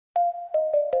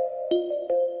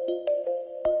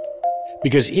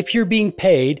Because if you're being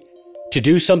paid to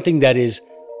do something that is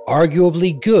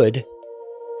arguably good,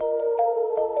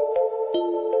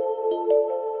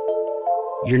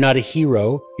 you're not a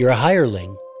hero, you're a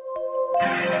hireling.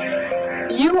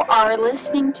 You are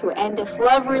listening to And If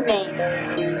Love Remains,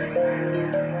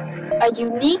 a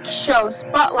unique show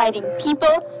spotlighting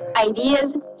people,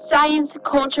 ideas, science,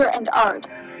 culture, and art.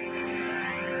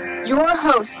 Your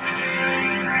host,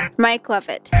 Mike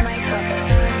Lovett.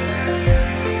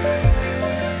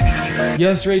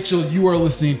 Yes, Rachel, you are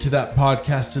listening to that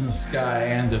podcast in the sky,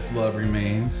 And If Love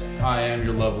Remains. I am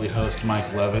your lovely host,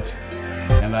 Mike Lovett,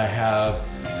 and I have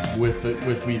with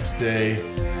me today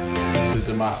the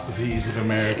Demosthenes of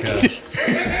America.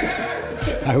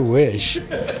 I wish.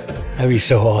 That'd be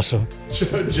so awesome.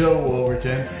 Joe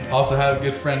Wolverton. Also have a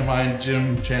good friend of mine,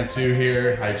 Jim Chansu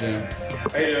here. Hi, Jim.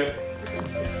 How you doing?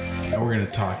 And we're going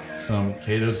to talk some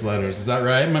Cato's letters. Is that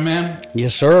right, my man?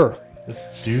 Yes, sir.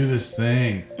 Let's do this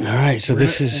thing. All right, so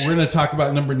We're going to talk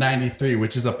about number 93,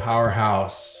 which is a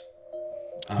powerhouse.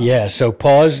 So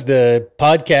pause the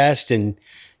podcast and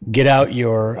get out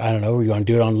your, I don't know, you want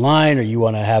to do it online or you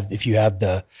want to have, if you have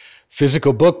the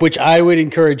physical book, which I would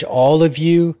encourage all of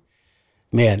you.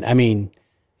 Man, I mean,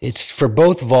 it's for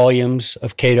both volumes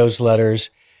of Cato's letters.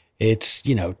 It's,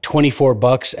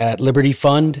 $24 at Liberty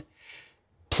Fund.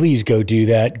 Please go do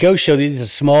that. Go show these is a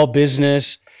small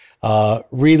business,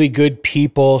 really good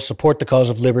people, support the cause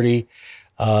of liberty.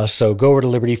 So go over to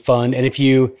Liberty Fund. And if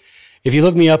you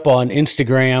look me up on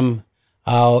Instagram,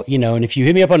 and if you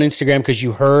hit me up on Instagram because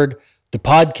you heard the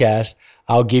podcast,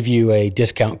 I'll give you a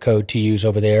discount code to use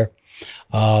over there.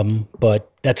 But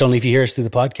that's only if you hear us through the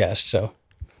podcast. So,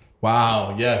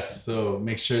 wow, yes. So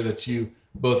make sure that you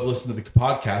both listen to the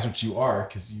podcast, which you are,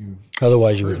 because you.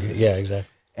 Otherwise, you wouldn't. Yeah, exactly.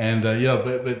 And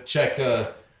but check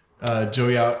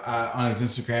Joey out on his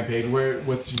Instagram page.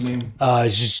 What's your name?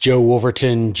 It's just Joe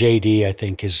Wolverton, JD, I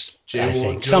think is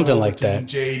something like that.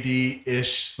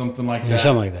 JD-ish, something like that. Yeah,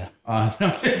 something like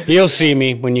that. You'll see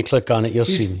me when you click on it. You'll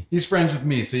see me. He's friends with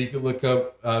me, so you can look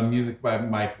up music by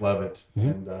Mike Lovett,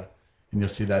 and you'll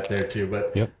see that there too.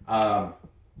 But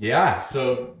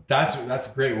so that's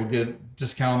great. We'll get a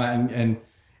discount on that,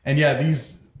 and yeah,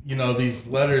 these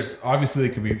letters, obviously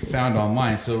they can be found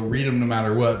online, so read them no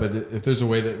matter what. But if there's a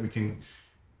way that we can,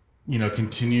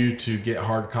 continue to get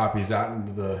hard copies out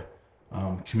into the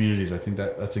communities, I think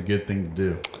that's a good thing to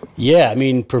do. Yeah, I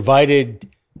mean, provided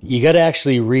you got to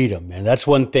actually read them. And that's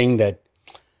one thing that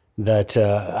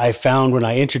I found when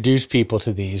I introduce people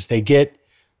to these. They get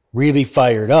really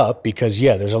fired up because,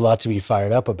 there's a lot to be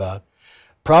fired up about.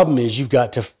 Problem is you've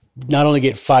got to not only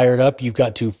get fired up, you've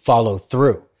got to follow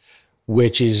through,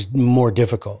 which is more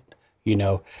difficult,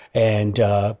 And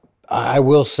I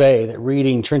will say that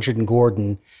reading Trenchard and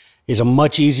Gordon is a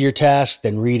much easier task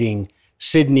than reading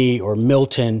Sidney or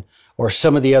Milton or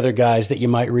some of the other guys that you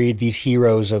might read, these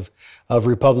heroes of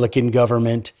Republican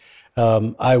government.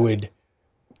 I would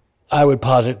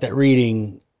posit that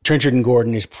reading Trenchard and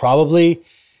Gordon is probably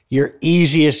your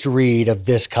easiest read of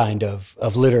this kind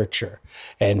of literature.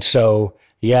 And so,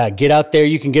 get out there.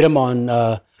 You can get them on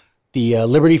the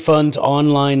Liberty Fund's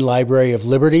online library of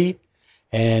Liberty,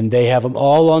 and they have them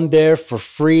all on there for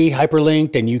free,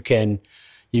 hyperlinked, and you can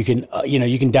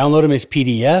download them as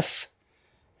PDF,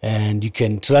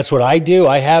 and so that's what I do.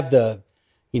 I have the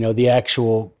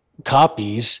actual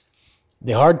copies,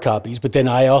 the hard copies, but then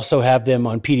I also have them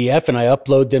on PDF, and I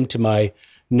upload them to my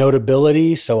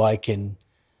Notability so I can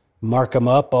mark them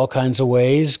up all kinds of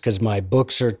ways because my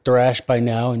books are thrashed by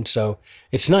now, and so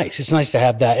it's nice. It's nice to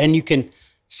have that, and you can.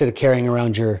 Instead of carrying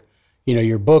around your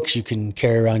books, you can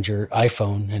carry around your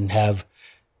iPhone and have,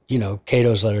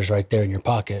 Cato's letters right there in your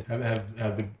pocket.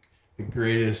 Have the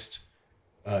greatest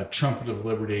trumpet of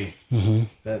liberty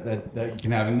that you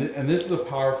can have. And this is a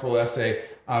powerful essay.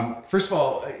 First of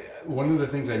all, one of the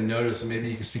things I noticed, and maybe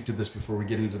you can speak to this before we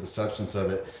get into the substance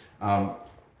of it,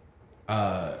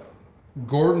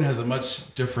 Gordon has a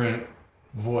much different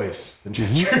voice than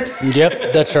Trenchard.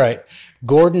 Yep, that's right.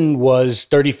 Gordon was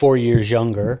 34 years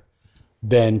younger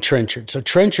than Trenchard. So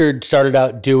Trenchard started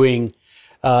out doing,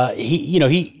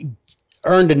 he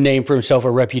earned a name for himself,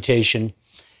 a reputation.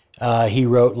 He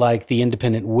wrote like the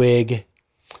Independent Whig,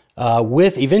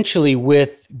 eventually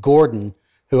with Gordon,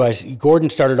 Gordon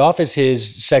started off as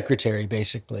his secretary,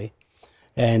 basically.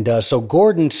 And so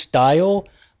Gordon's style,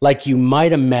 like you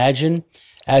might imagine,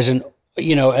 as a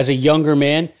younger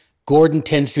man, Gordon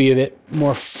tends to be a bit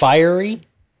more fiery,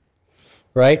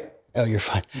 right? Oh, you're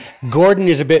fine. Gordon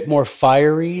is a bit more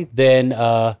fiery than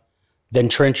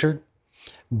Trenchard,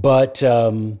 but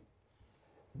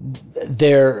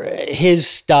his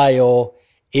style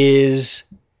is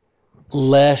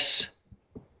less,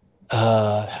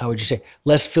 how would you say,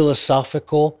 less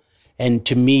philosophical and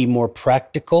to me more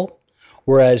practical,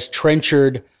 whereas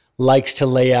Trenchard likes to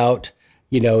lay out,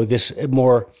 this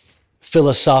more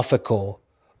philosophical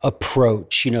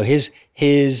approach.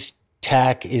 His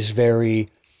tack is very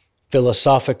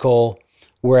philosophical,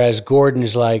 whereas Gordon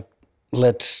is like,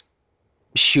 let's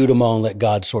shoot them all and let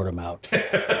God sort them out.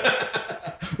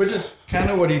 Which is kind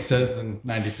of what he says in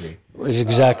 93. Is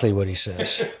exactly what he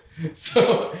says.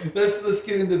 So let's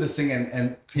get into this thing,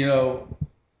 and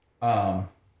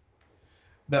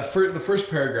the first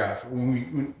paragraph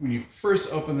when you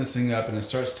first open this thing up and it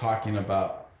starts talking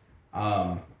about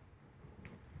so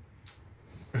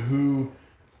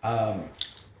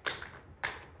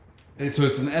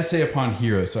it's an essay upon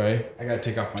heroes. Sorry, I gotta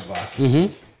take off my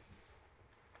glasses.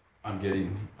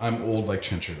 I'm old like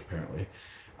Trenchard apparently.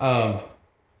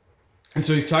 And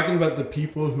so he's talking about the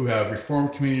people who have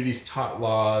reformed communities, taught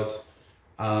laws,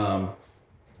 and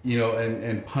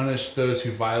punished those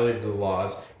who violated the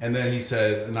laws. And then he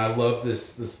says, and I love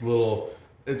this little,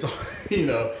 it's,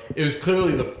 it was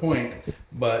clearly the point,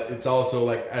 but it's also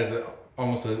like as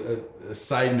almost a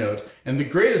side note. And the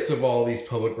greatest of all these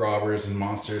public robbers and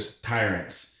monsters,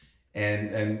 tyrants.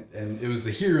 And it was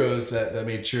the heroes that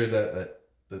made sure that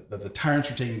the tyrants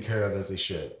were taken care of as they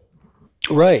should.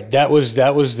 Right. That was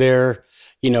their,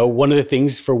 one of the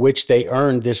things for which they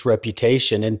earned this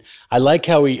reputation. And I like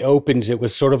how he opens it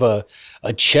with sort of a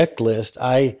checklist.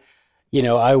 I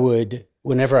would,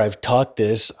 whenever I've taught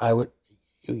this,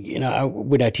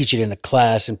 when I teach it in a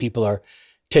class and people are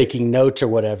taking notes or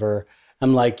whatever,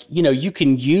 I'm like, you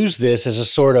can use this as a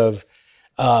sort of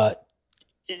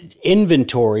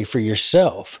inventory for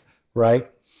yourself, right?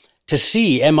 To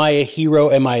see, am I a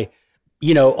hero? Am I,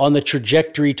 on the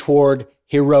trajectory toward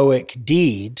heroic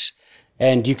deeds?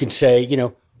 And you can say,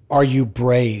 are you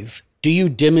brave? Do you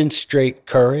demonstrate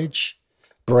courage,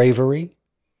 bravery?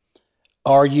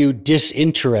 Are you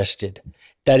disinterested?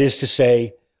 That is to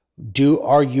say,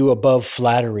 are you above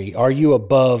flattery? Are you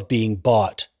above being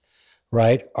bought,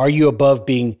 right? Are you above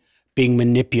being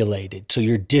manipulated? So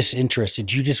you're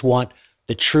disinterested. You just want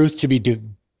the truth to be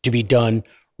done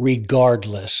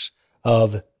regardless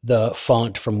of the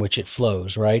font from which it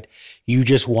flows, right? You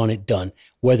just want it done.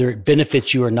 Whether it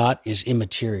benefits you or not is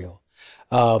immaterial.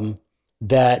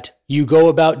 That you go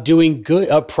about doing good,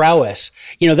 prowess.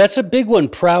 That's a big one,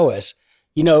 prowess.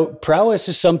 Prowess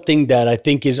is something that I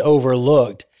think is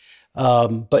overlooked,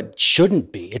 but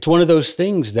shouldn't be. It's one of those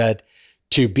things that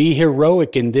to be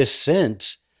heroic in this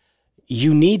sense,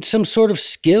 you need some sort of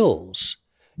skills.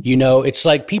 It's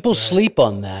like people sleep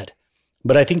on that.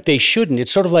 But I think they shouldn't.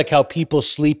 It's sort of like how people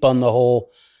sleep on the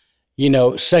whole,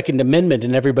 Second Amendment,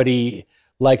 and everybody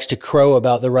likes to crow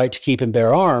about the right to keep and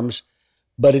bear arms,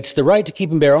 but it's the right to keep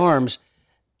and bear arms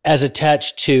as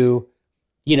attached to,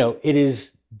 it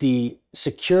is the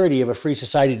security of a free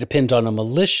society depends on a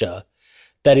militia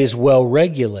that is well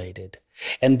regulated.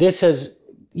 And this is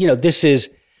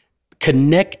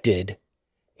connected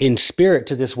in spirit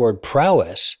to this word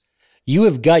prowess. You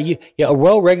have got a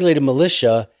well-regulated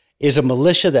militia is a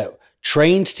militia that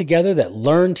trains together, that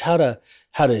learns how to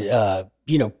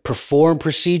perform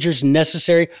procedures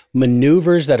necessary,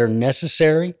 maneuvers that are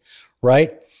necessary,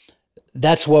 right?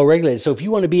 That's well regulated. So if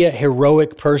you want to be a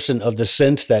heroic person of the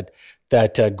sense that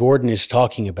Gordon is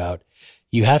talking about,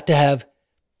 you have to have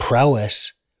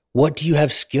prowess. What do you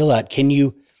have skill at? Can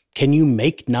you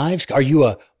make knives? Are you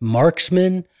a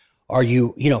marksman? Are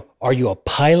you a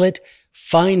pilot?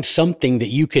 Find something that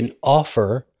you can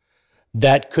offer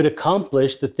that could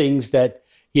accomplish the things that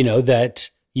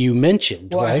you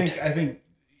mentioned. Well, right? I think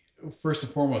first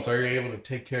and foremost, are you able to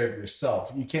take care of yourself?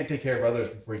 You can't take care of others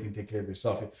before you can take care of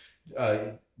yourself.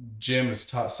 Jim has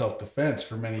taught self-defense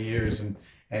for many years, and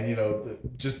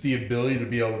just the ability to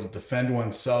be able to defend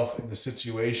oneself in the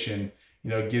situation,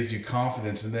 gives you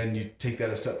confidence. And then you take that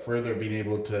a step further, being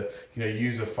able to,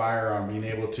 use a firearm, being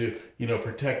able to,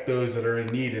 protect those that are in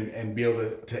need, and be able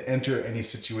to enter any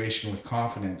situation with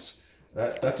confidence.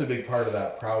 That's a big part of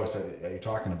that prowess that you're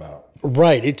talking about.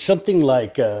 Right. It's something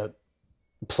like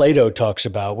Plato talks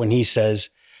about when he says,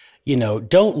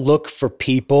 don't look for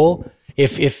people.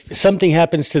 If something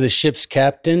happens to the ship's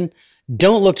captain,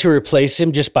 don't look to replace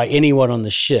him just by anyone on the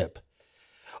ship.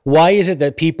 Why is it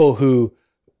that people who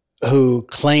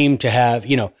claim to have,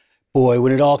 boy,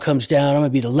 when it all comes down, I'm going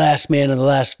to be the last man in the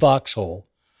last foxhole,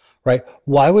 right?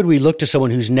 Why would we look to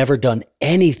someone who's never done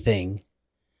anything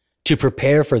to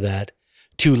prepare for that,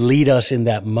 to lead us in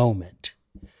that moment,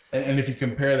 And if you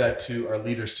compare that to our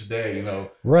leaders today,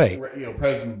 Right.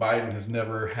 President Biden has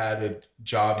never had a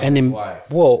job in his life.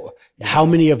 Well, how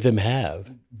many of them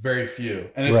have? Very few.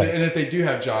 And if they do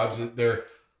have jobs, they're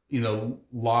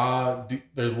law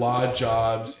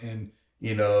jobs in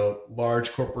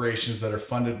large corporations that are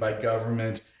funded by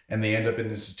government, and they end up in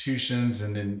institutions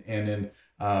and in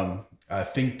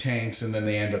think tanks, and then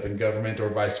they end up in government, or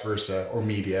vice versa, or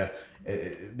media.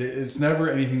 It's never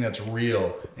anything that's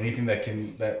real, anything that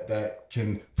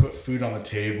can put food on the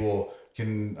table,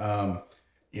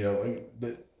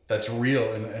 that's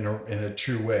real in a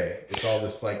true way. It's all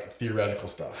this like theoretical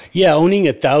stuff. Yeah, owning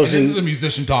 1,000. And this is a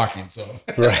musician talking, so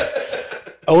right.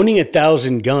 Owning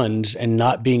 1,000 guns and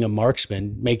not being a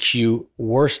marksman makes you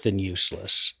worse than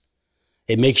useless.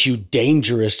 It makes you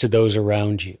dangerous to those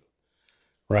around you,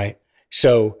 right?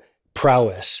 So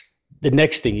prowess. The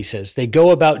next thing he says, they go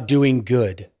about doing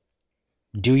good.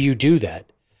 Do you do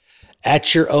that?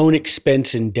 At your own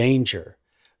expense and danger.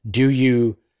 Do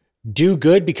you do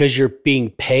good because you're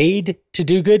being paid to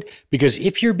do good? Because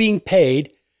if you're being paid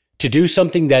to do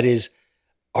something that is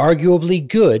arguably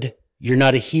good, you're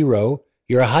not a hero,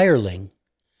 you're a hireling.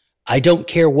 I don't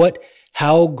care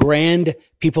how grand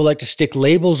people like to stick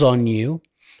labels on you.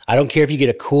 I don't care if you get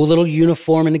a cool little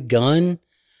uniform and a gun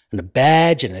and a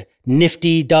badge and a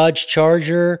nifty Dodge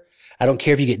Charger. I don't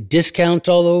care if you get discounts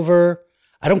all over.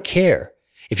 I don't care.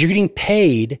 If you're getting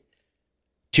paid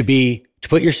to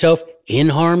put yourself in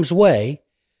harm's way,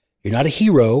 you're not a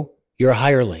hero, you're a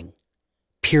hireling.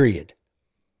 Period.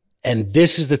 And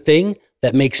this is the thing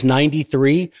that makes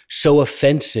 93 so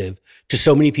offensive to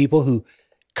so many people who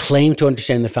claim to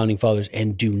understand the Founding Fathers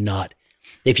and do not.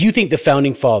 If you think the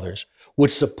Founding Fathers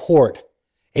would support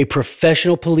a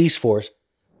professional police force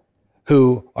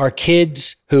who are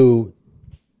kids who,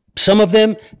 some of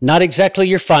them, not exactly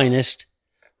your finest,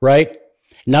 right?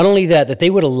 Not only that they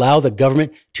would allow the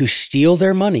government to steal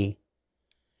their money,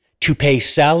 to pay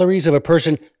salaries of a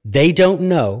person they don't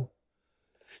know,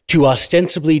 to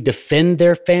ostensibly defend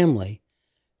their family,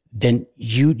 then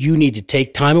you need to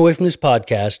take time away from this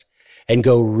podcast and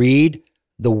go read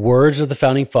the words of the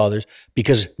Founding Fathers,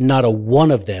 because not a one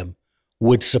of them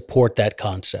would support that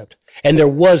concept. And there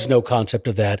was no concept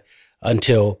of that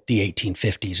until the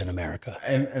 1850s in America.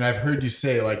 And I've heard you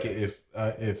say, like, if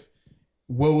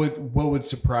what would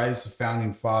surprise the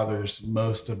Founding Fathers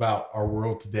most about our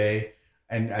world today?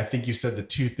 And I think you said the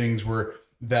two things were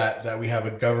that we have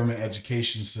a government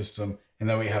education system and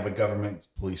that we have a government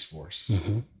police force.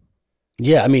 Mm-hmm.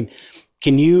 Yeah, I mean,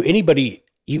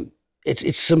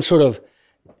 it's some sort of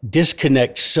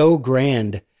disconnect so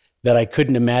grand that I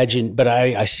couldn't imagine, but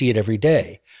I see it every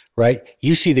day, right?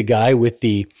 You see the guy with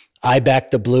the "I back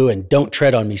the blue" and "Don't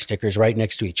tread on me" stickers right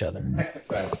next to each other.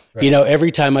 Right. Every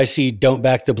time I see "Don't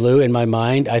back the blue" in my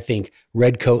mind, I think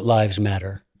red coat lives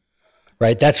matter,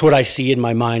 right? That's what I see in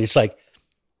my mind. It's like,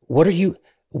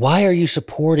 why are you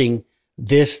supporting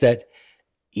this? That,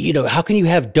 how can you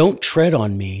have "Don't tread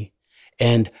on me"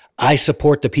 and I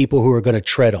support the people who are going to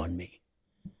tread on me?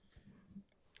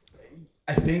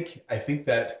 I think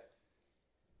that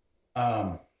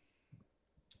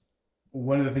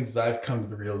one of the things that I've come to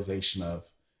the realization of,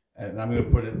 and I'm going to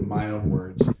put it in my own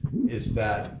words, is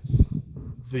that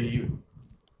the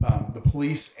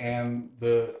police and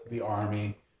the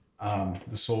army,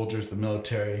 the soldiers, the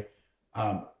military,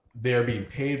 they are being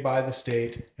paid by the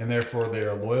state, and therefore they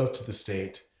are loyal to the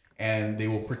state, and they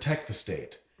will protect the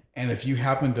state. And if you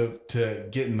happen to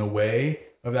get in the way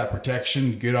of that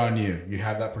protection, good on you. You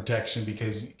have that protection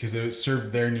because it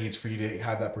served their needs for you to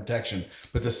have that protection.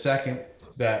 But the second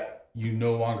that you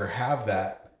no longer have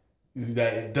that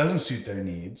it doesn't suit their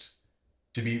needs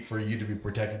for you to be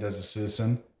protected as a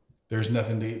citizen, there's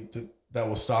nothing that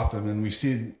will stop them. And we've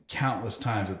seen countless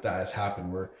times that has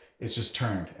happened, where it's just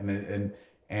turned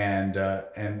and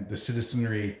the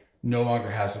citizenry no longer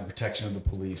has the protection of the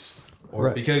police, or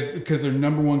right. because their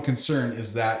number one concern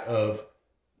is that of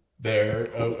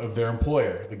their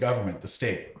employer, the government, the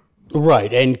state.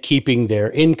 Right, and keeping their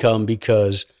income,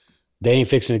 because they ain't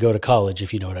fixing to go to college,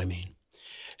 if you know what I mean.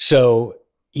 So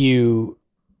you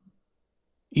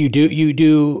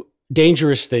do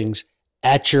dangerous things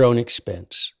at your own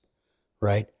expense,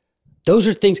 right? Those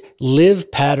are things.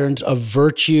 Live patterns of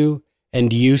virtue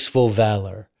and useful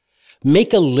valor.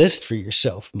 Make a list for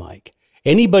yourself, Mike.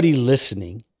 Anybody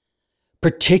listening,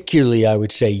 particularly, I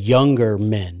would say, younger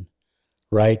men,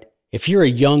 right? If you're a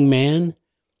young man,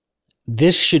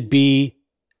 this should be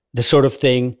the sort of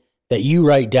thing that you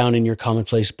write down in your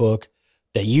commonplace book,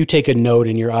 that you take a note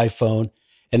in your iPhone,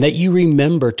 and that you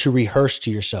remember to rehearse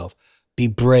to yourself. Be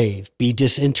brave, be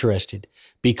disinterested,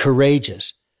 be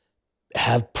courageous,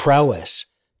 have prowess,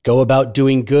 Go about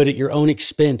doing good at your own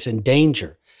expense and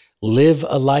danger. Live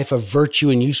a life of virtue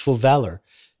and useful valor.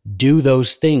 Do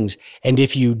those things. And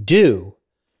if you do,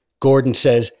 Gordon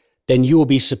says, then you will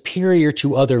be superior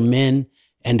to other men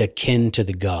and akin to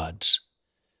the gods.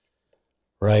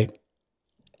 Right?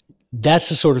 That's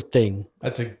the sort of thing.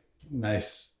 That's a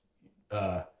nice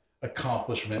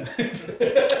accomplishment.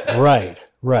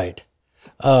 Right.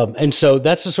 And so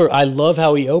that's the sort of, I love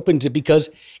how he opens it because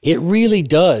it really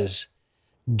does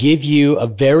give you a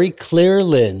very clear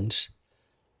lens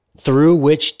through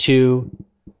which to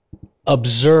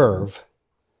observe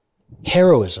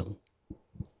heroism.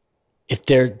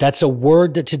 That's a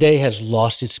word that today has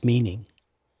lost its meaning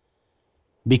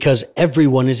because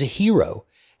everyone is a hero.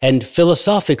 And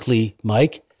philosophically,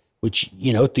 Mike, which,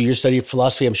 through your study of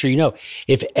philosophy, I'm sure you know,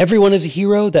 if everyone is a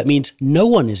hero, that means no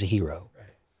one is a hero.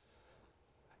 Right.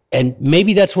 And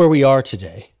maybe that's where we are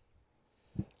today,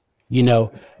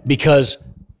 because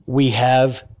you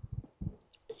have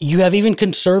even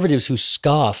conservatives who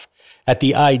scoff at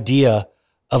the idea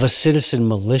of a citizen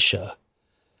militia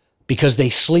because they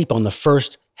sleep on the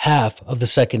first half of the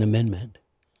Second Amendment.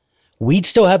 We'd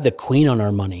still have the Queen on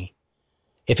our money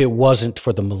if it wasn't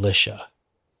for the militia.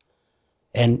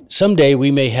 And someday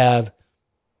we may have,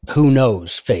 who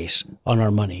knows, face on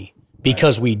our money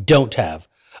because we don't have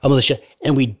a militia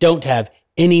and we don't have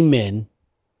any men,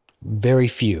 very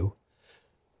few,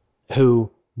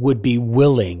 who would be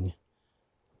willing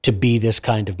to be this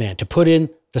kind of man, to put in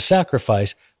the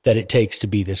sacrifice that it takes to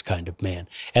be this kind of man.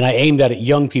 And I aim that at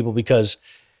young people because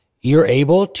you're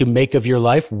able to make of your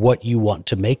life what you want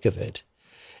to make of it.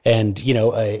 And,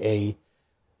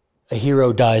 a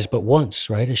hero dies but once,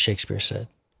 right? As Shakespeare said.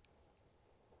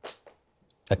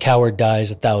 A coward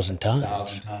dies 1,000 times.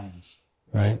 1,000 times.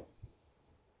 Right.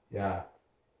 Yeah.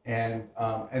 And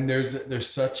there's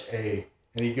such and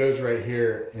he goes right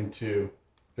here into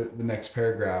the next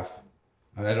paragraph.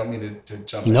 And I don't mean to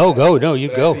jump. No, go. No, you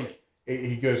go. I think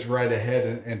he goes right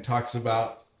ahead and talks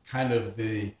about kind of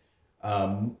the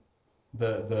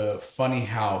funny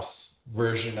house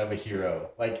version of a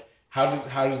hero. Like how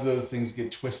does those things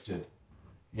get twisted?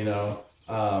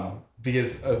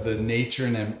 Because of the nature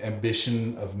and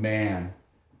ambition of man.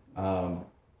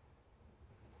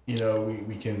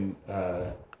 We can.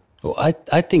 Well,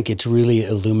 I think it's really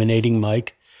illuminating,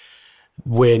 Mike,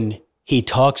 when he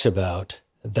talks about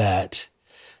that.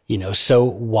 So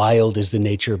wild is the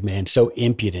nature of man, so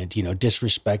impudent,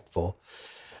 disrespectful,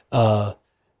 that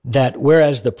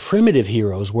whereas the primitive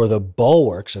heroes were the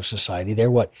bulwarks of society,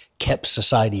 they're what kept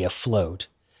society afloat,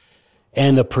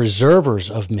 and the preservers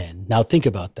of men. Now think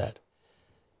about that.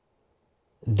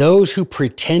 Those who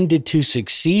pretended to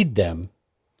succeed them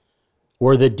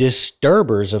were the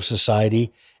disturbers of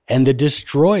society and the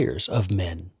destroyers of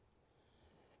men.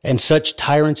 And such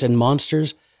tyrants and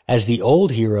monsters as the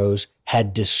old heroes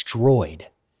had destroyed,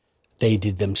 they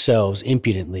did themselves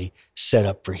impudently set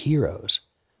up for heroes.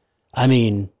 I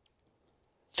mean,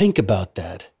 think about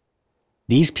that.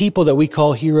 These people that we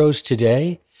call heroes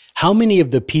today, how many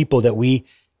of the people that we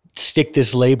stick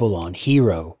this label on,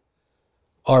 hero,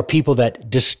 are people that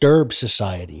disturb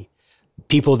society,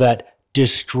 people that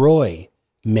destroy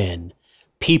men,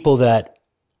 people that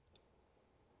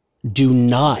do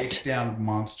not chase down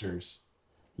monsters.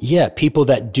 Yeah, people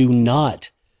that do not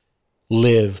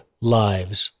live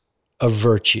lives of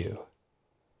virtue.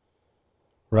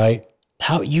 Right?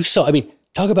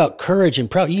 Talk about courage and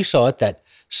prowess. You saw at that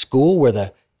school where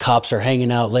the cops are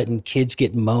hanging out letting kids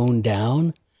get mown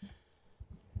down.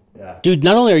 Yeah. Dude,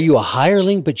 not only are you a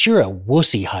hireling, but you're a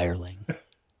wussy hireling.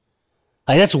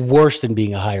 Like, that's worse than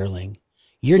being a hireling.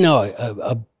 You're now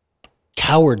a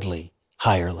cowardly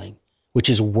hireling, which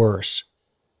is worse.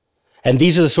 And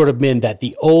these are the sort of men that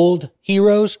the old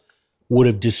heroes would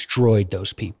have destroyed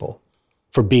those people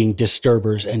for being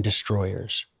disturbers and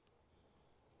destroyers.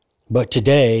 But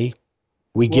today,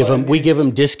 we give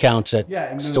them discounts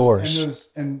at stores.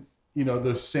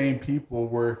 Those same people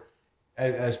were,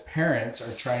 as parents,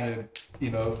 are trying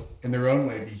to, in their own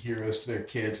way, be heroes to their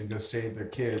kids and go save their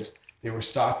kids. They were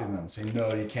stopping them, saying,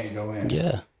 "No, you can't go in."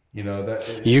 Yeah.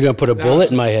 That you're going to put a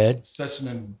bullet in my head. Such an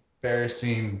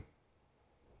embarrassing.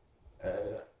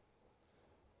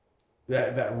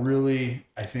 That really,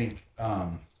 I think,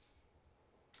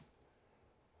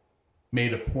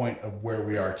 made a point of where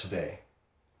we are today,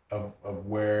 of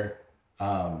where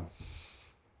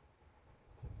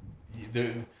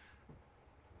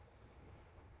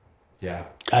yeah.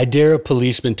 I dare a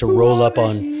policeman to roll up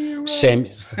on Sam.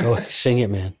 Go sing it,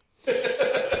 man.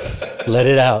 Let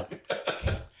it out.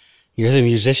 You're the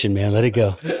musician, man. Let it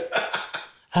go.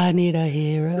 I need a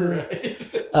hero.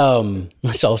 Right.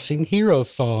 Let's all sing hero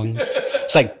songs.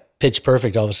 It's like Pitch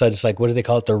Perfect. All of a sudden, it's like, what do they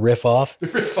call it? The riff off.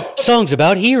 Songs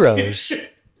about heroes.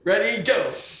 Ready,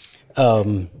 go.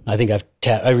 I think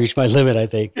I've reached my limit. I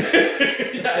think.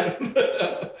 Yeah,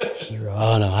 Hero.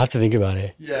 Oh no, I have to think about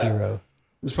it. Yeah. Hero.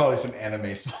 There's probably some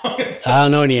anime song. I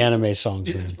don't know any anime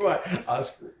songs, man.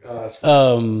 Oscar.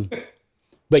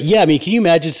 But yeah, I mean, can you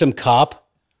imagine some cop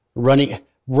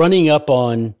running up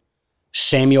on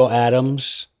Samuel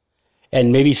Adams,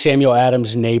 and maybe Samuel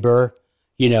Adams' neighbor,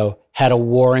 had a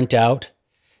warrant out,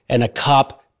 and a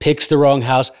cop picks the wrong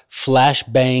house, flash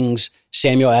bangs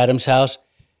Samuel Adams' house,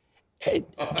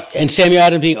 and Samuel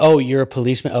Adams being, oh, you're a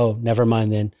policeman? Oh, never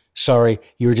mind then. Sorry,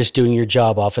 you were just doing your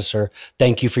job, officer.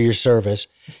 Thank you for your service.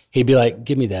 He'd be like,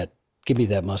 give me that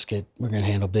musket. We're going to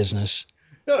handle business.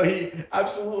 No, he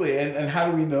absolutely. And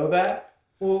how do we know that?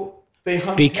 Well,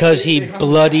 because he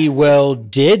bloody well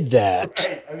did that.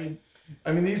 Right.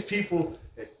 I mean, these people.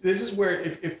 This is where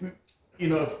if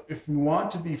we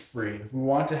want to be free, if we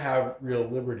want to have real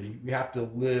liberty, we have to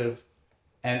live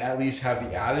and at least have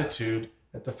the attitude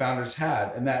that the founders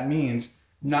had, and that means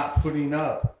not putting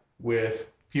up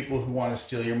with people who want to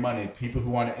steal your money, people who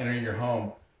want to enter your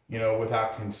home,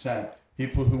 without consent,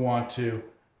 people who want to.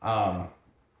 I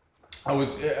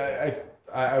was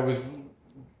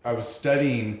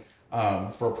studying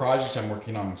for a project I'm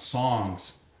working on,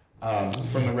 songs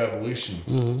from the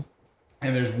Revolution,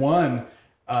 and there's one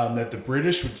that the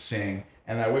British would sing,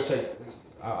 and I wish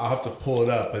I'll have to pull it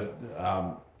up, but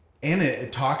in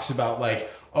it talks about like,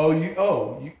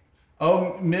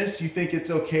 miss, you think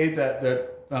it's okay that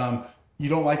you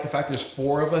don't like the fact there's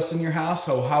 4 of us in your house?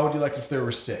 So how would you like if there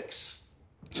were 6?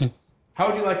 How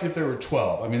would you like it if there were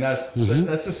 12? I mean,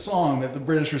 that's a song that the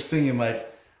British were singing, like,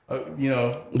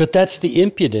 But that's the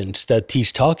impudence that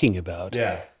he's talking about.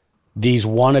 Yeah. These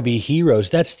wannabe heroes.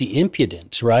 That's the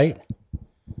impudence, right?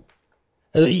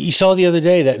 You saw the other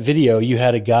day that video. You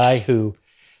had a guy who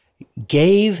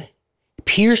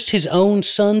pierced his own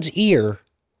son's ear,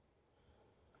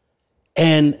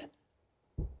 and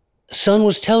son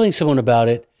was telling someone about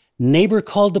it. Neighbor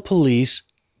called the police.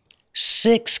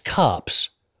 6 cops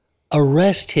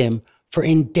arrest him for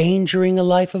endangering the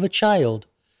life of a child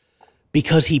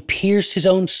because he pierced his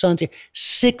own son's ear.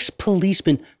 6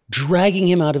 policemen dragging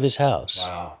him out of his house.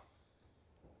 Wow.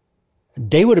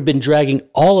 They would have been dragging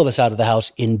all of us out of the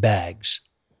house in bags.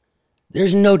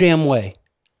 There's no damn way.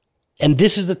 And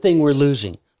this is the thing we're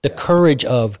losing. The courage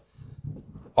of,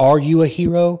 are you a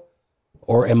hero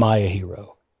or am I a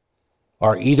hero?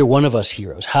 Are either one of us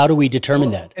heroes? How do we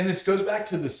determine that? And this goes back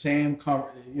to the same,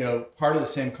 part of the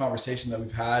same conversation that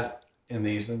we've had in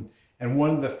these. And one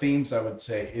of the themes I would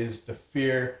say is the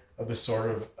fear of the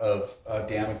sword of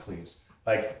Damocles.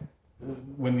 Like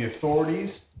when the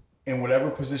authorities, in whatever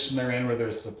position they're in, whether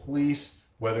it's the police,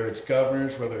 whether it's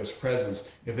governors, whether it's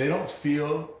presidents, if they don't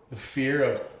feel the fear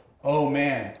of, oh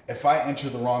man, if I enter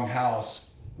the wrong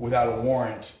house without a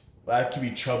warrant, that could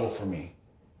be trouble for me.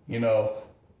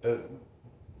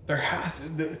 There has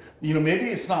to, maybe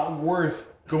it's not worth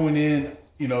going in,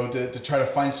 to try to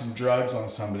find some drugs on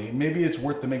somebody. Maybe it's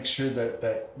worth to make sure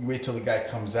that you wait till the guy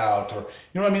comes out, or, you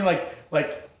know what I mean?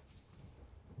 Like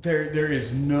there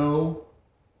is no,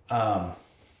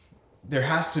 there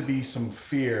has to be some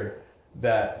fear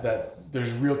that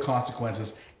there's real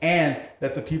consequences, and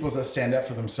that the peoples that stand up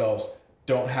for themselves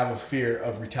don't have a fear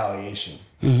of retaliation.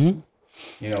 Mm-hmm.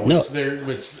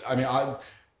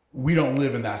 We don't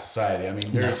live in that society. I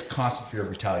mean, there's constant fear of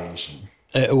retaliation.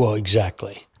 Well,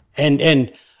 exactly.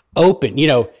 And open,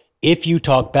 if you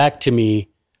talk back to me,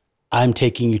 I'm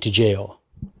taking you to jail.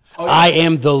 Oh, yeah. I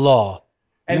am the law.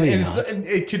 And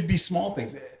it could be small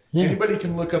things. Yeah. Anybody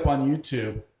can look up on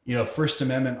YouTube, First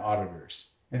Amendment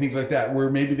auditors and things like that, where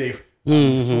maybe they've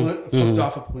flipped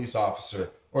off a police officer,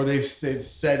 or they've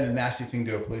said a nasty thing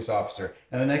to a police officer,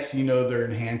 and the next thing you know, they're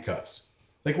in handcuffs.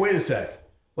 Like, wait a sec.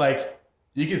 Like,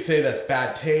 you could say that's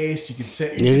bad taste. You could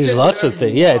say there's lots of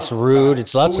things. Yeah, it's rude.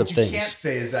 It's lots of things. What you can't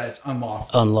say is that it's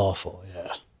unlawful. Unlawful.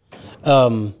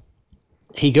 Yeah.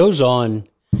 He goes on,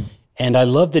 and I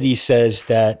love that he says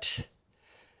that,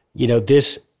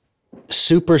 this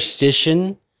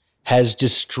superstition has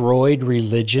destroyed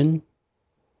religion.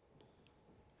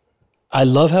 I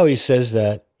love how he says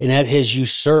that, and that has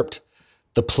usurped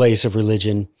the place of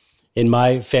religion. In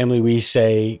my family, we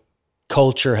say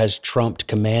culture has trumped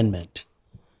commandment.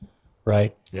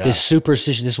 Right? Yeah. This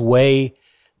superstition, this way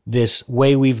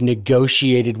we've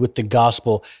negotiated with the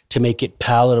gospel to make it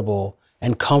palatable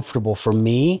and comfortable for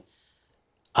me,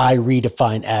 I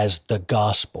redefine as the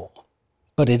gospel.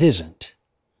 But it isn't.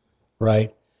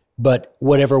 Right? But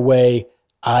whatever way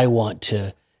I want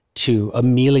to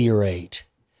ameliorate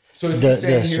So is he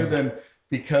saying here then,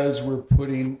 because we're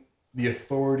putting the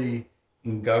authority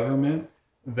in government,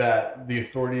 that the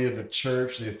authority of the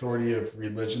church, the authority of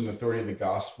religion, the authority of the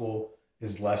gospel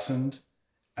is lessened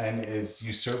and is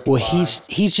usurped? Well,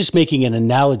 he's just making an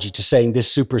analogy to saying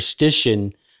this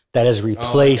superstition that has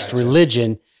replaced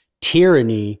religion,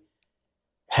 tyranny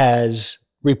has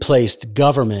replaced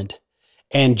government.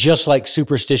 And just like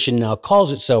superstition now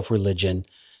calls itself religion,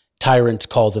 tyrants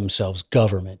call themselves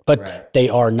government, but they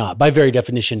are not. By very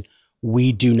definition,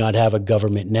 we do not have a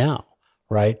government now,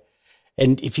 right?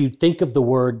 And if you think of the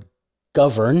word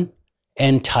govern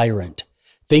and tyrant,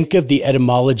 think of the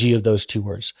etymology of those two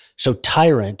words. So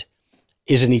tyrant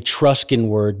is an Etruscan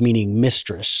word meaning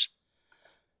mistress.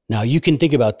 Now you can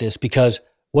think about this, because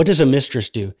what does a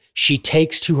mistress do? She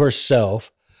takes to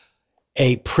herself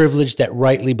a privilege that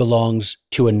rightly belongs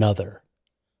to another,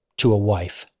 to a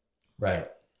wife. Right.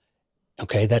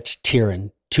 Okay, that's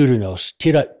tyrannos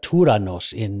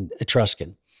in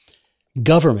Etruscan.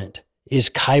 Government is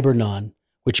kaibernon,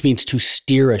 which means to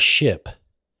steer a ship.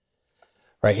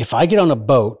 Right? If I get on a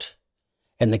boat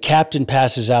and the captain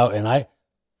passes out, and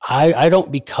I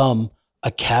don't become a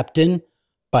captain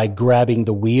by grabbing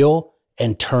the wheel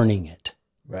and turning it.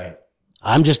 Right.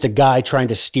 I'm just a guy trying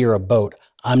to steer a boat.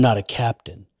 I'm not a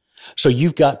captain. So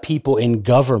you've got people in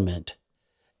government.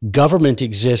 Government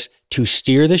exists to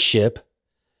steer the ship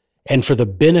and for the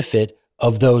benefit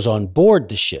of those on board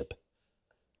the ship.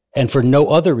 And for no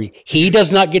other reason. He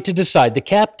does not get to decide. The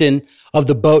captain of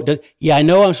the boat, I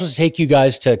know I'm supposed to take you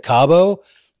guys to Cabo,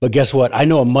 but guess what? I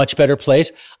know a much better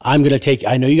place. I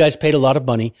know you guys paid a lot of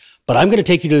money, but I'm going to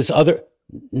take you to this other.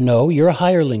 No, you're a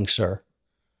hireling, sir.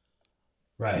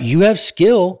 Right. You have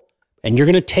skill, and you're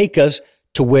going to take us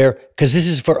to where, because this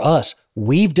is for us.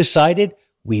 We've decided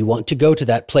we want to go to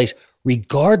that place,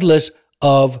 regardless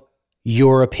of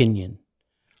your opinion,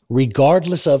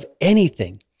 regardless of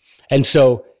anything. And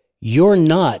so you're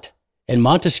not, and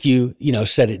Montesquieu,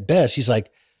 said it best. He's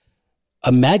like,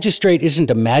 a magistrate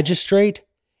isn't a magistrate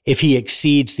if he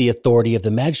exceeds the authority of the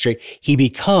magistrate. He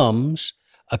becomes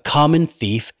a common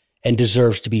thief and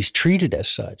deserves to be treated as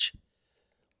such.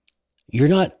 You're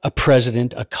not a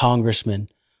president, a congressman,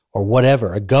 or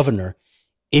whatever, a governor.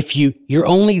 You're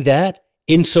only that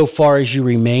insofar as you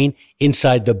remain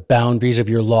inside the boundaries of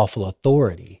your lawful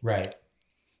authority. Right.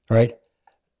 Right?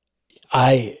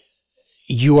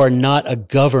 You are not a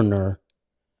governor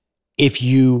if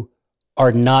you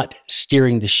are not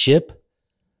steering the ship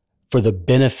for the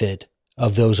benefit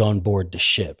of those on board the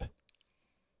ship,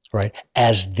 right?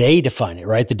 As they define it,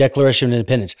 right? The Declaration of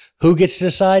Independence. Who gets to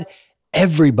decide?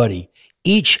 Everybody.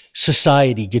 Each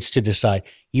society gets to decide.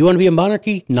 You want to be a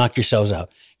monarchy? Knock yourselves out.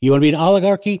 You want to be an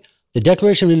oligarchy? The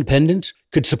Declaration of Independence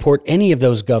could support any of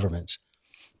those governments,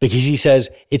 because he says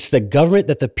it's the government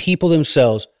that the people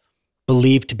themselves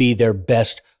believe to be their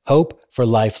best hope for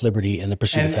life, liberty, and the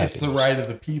pursuit of happiness. And it's the right of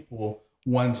the people,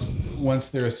 once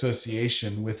their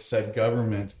association with said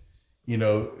government,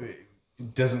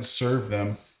 doesn't serve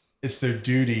them, it's their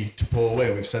duty to pull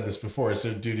away. We've said this before. It's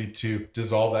their duty to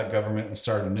dissolve that government and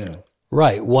start anew.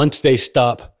 Right. Once they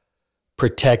stop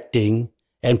protecting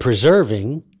and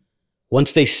preserving,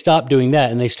 once they stop doing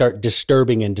that and they start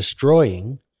disturbing and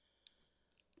destroying,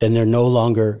 then they're no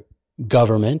longer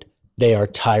government. They are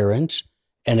tyrants,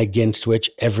 and against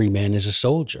which every man is a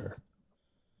soldier.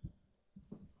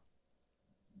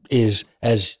 As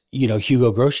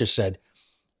Hugo Grotius said,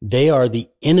 they are the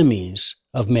enemies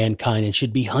of mankind and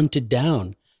should be hunted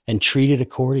down and treated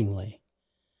accordingly,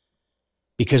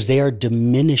 because they are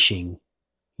diminishing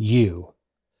you.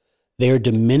 They are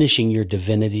diminishing your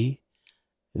divinity.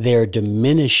 They are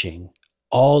diminishing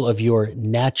all of your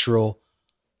natural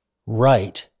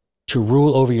right to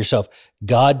rule over yourself.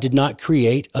 God did not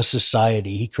create a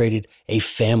society. He created a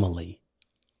family.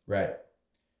 Right.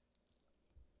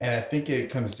 And I think it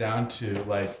comes down to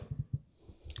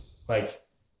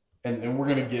and we're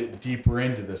going to get deeper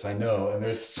into this, I know, and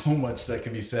there's so much that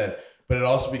can be said, but it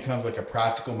also becomes like a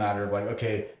practical matter of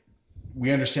okay,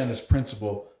 we understand this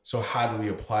principle, so how do we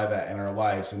apply that in our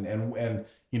lives? And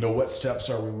what steps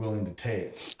are we willing to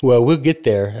take? Well, we'll get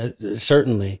there,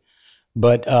 certainly.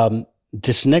 But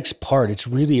this next part, it's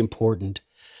really important.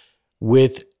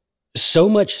 With so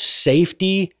much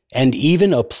safety and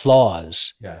even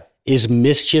applause, is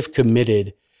mischief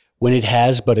committed when it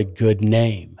has but a good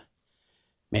name.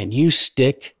 Man, you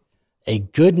stick a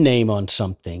good name on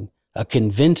something, a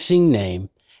convincing name,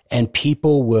 and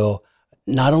people will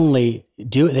not only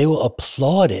do it, they will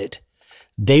applaud it.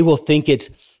 They will think it's,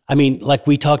 like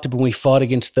we talked about when we fought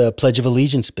against the Pledge of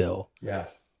Allegiance bill. Yeah.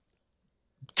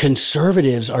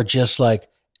 Conservatives are just like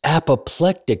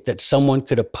apoplectic that someone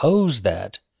could oppose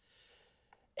that.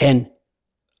 And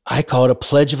I call it a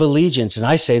pledge of allegiance, and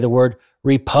I say the word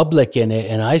republic in it,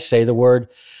 and I say the word,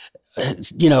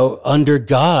 under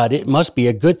God. It must be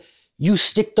a good, you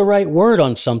stick the right word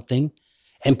on something,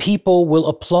 and people will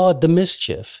applaud the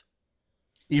mischief.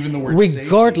 Even the word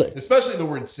regardless, safety, especially the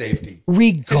word safety.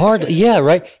 Regardless, yeah,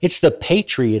 right. It's the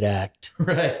Patriot Act.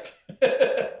 Right.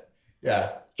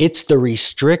 Yeah. It's the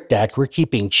Restrict Act. We're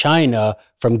keeping China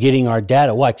from getting our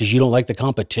data. Why? Because you don't like the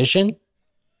competition?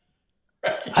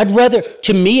 Right.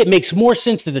 To me, it makes more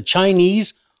sense that the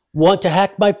Chinese want to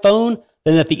hack my phone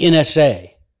than that the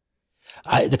NSA.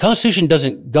 The Constitution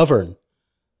doesn't govern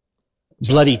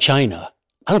bloody China.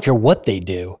 I don't care what they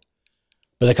do.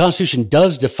 But the Constitution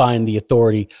does define the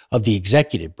authority of the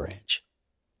executive branch.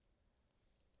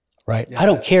 Right? Yeah, I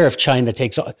don't care if China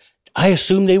takes on. I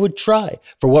assume they would try.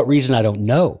 For what reason, I don't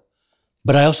know.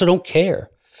 But I also don't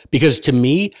care. Because to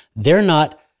me, they're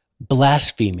not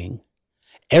blaspheming.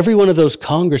 Every one of those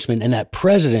congressmen and that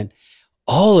president,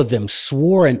 all of them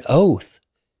swore an oath.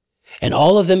 And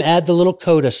all of them add the little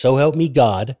coda, so help me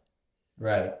God.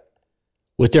 Right.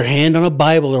 With their hand on a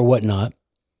Bible or whatnot.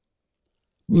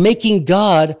 Making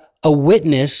God a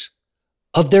witness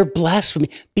of their blasphemy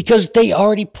because they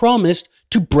already promised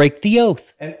to break the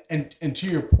oath. And to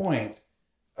your point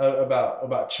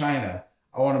about China,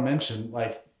 I want to mention,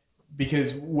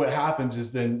 because what happens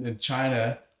is then in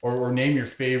China, or name your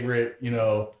favorite,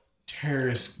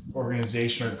 terrorist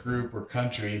organization or group or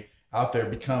country out there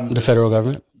becomes the federal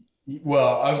government.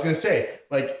 Well, I was going to say,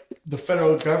 the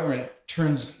federal government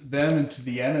turns them into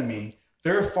the enemy.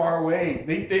 They're far away.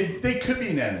 They could be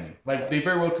an enemy. They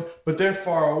very well could, but they're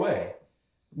far away.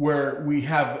 Where we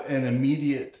have an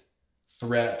immediate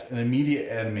threat, an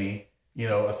immediate enemy,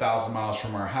 1,000 miles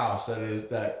from our house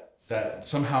that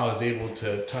somehow is able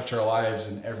to touch our lives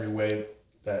in every way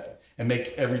and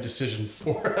make every decision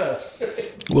for us.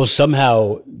 Well,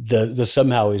 somehow the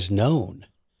somehow is known.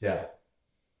 Yeah.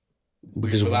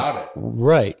 Because without it.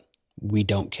 Right. We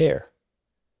don't care.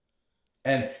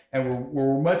 And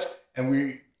we're much,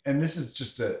 and this is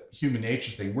just a human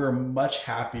nature thing. We're much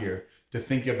happier to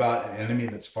think about an enemy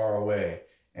that's far away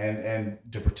and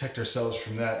to protect ourselves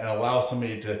from that and allow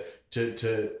somebody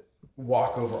to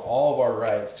walk over all of our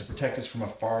rights to protect us from a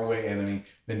faraway enemy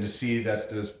than to see that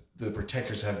the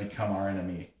protectors have become our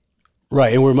enemy.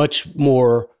 Right. And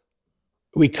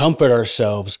we comfort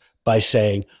ourselves by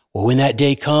saying, well, when that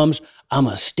day comes, I'm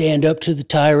going to stand up to the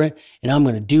tyrant and I'm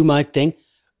going to do my thing.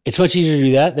 It's much easier to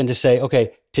do that than to say,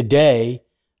 okay, today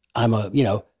I'm a,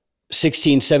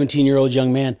 16, 17-year-old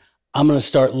young man. I'm going to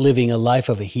start living a life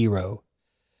of a hero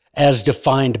as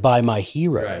defined by my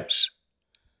heroes.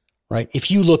 Right?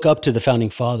 If you look up to the founding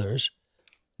fathers,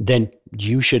 then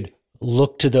you should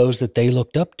look to those that they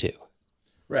looked up to.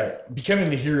 Right.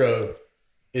 Becoming a hero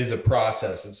is a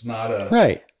process. It's not a...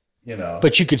 Right.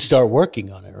 But you could start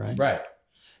working on it, right? Right.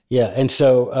 Yeah. And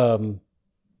so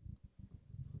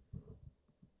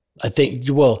I think,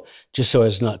 just so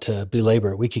as not to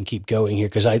belabor it, we can keep going here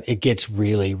because it gets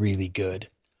really, really good.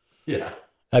 Yeah.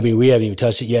 I mean, we haven't even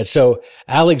touched it yet. So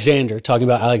Alexander, talking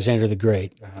about Alexander the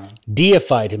Great,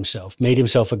 deified himself, made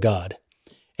himself a god.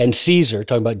 And Caesar,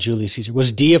 talking about Julius Caesar,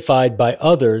 was deified by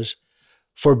others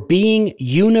for being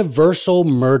universal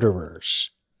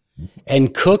murderers.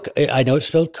 And Cook, I know it's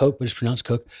spelled Coke, but it's pronounced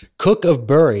Cook. Cook of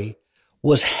Bury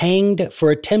was hanged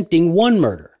for attempting one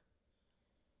murder.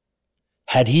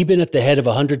 Had he been at the head of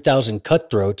 100,000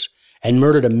 cutthroats and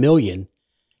murdered 1 million,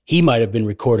 he might have been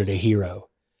recorded a hero.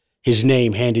 His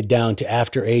name handed down to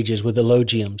after ages with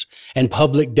eulogiums and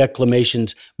public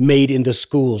declamations made in the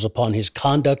schools upon his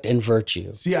conduct and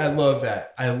virtue. See, I love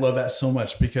that. I love that so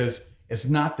much because it's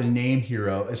not the name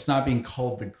hero. It's not being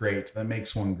called the great that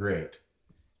makes one great.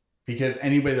 Because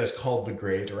anybody that's called the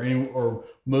great or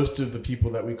most of the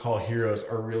people that we call heroes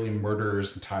are really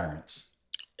murderers and tyrants.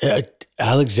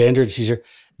 Alexander and Caesar,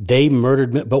 they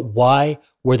murdered, but why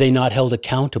were they not held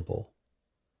accountable?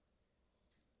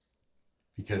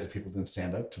 Because people didn't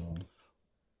stand up to them.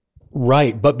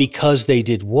 Right, but because they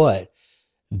did what?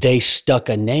 They stuck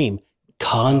a name.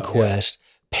 Conquest,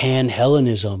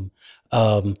 Pan-Hellenism,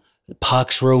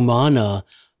 Pax Romana.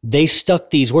 They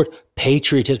stuck these words.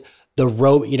 Patriotism.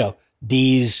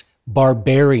 These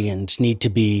barbarians need to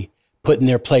be put in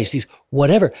their place. These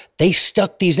whatever. They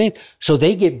stuck these names. So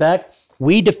they get back.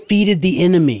 We defeated the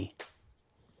enemy.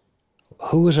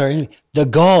 Who was our enemy? The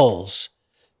Gauls.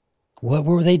 What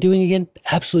were they doing again?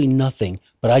 Absolutely nothing.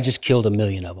 But I just killed 1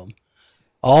 million of them.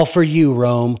 All for you,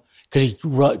 Rome. Because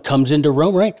he comes into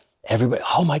Rome, right? Everybody,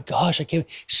 oh my gosh,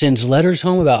 sends letters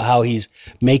home about how he's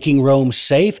making Rome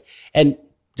safe. And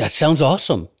that sounds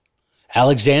awesome.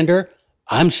 Alexander,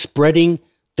 I'm spreading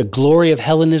the glory of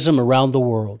Hellenism around the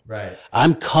world. Right.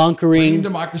 I'm conquering Bringing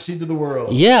democracy to the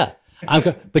world. Yeah.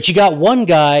 But you got one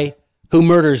guy who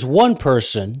murders one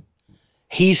person.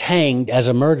 He's hanged as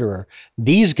a murderer.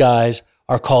 These guys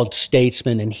are called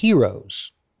statesmen and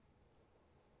heroes.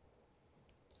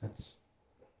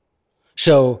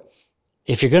 So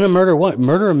if you're going to murder one,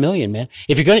 murder a million, man.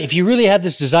 If you really have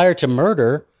this desire to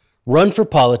murder, run for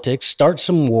politics, start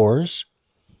some wars.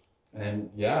 And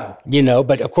yeah.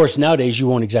 But of course nowadays you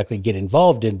won't exactly get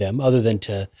involved in them other than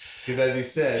to, because as he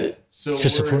said, so to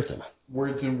support them.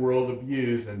 Words in world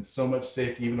abuse and so much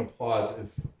safety, even applause,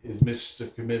 is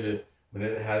mischief committed when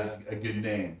it has a good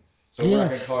name. So we're not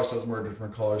going to call ourselves murderers. We're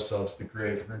going to call ourselves the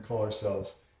great. We're going to call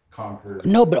ourselves conquerors.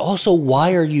 No, but also,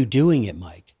 why are you doing it,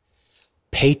 Mike?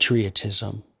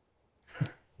 Patriotism.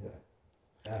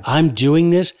 Yeah. I'm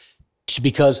doing this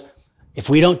because if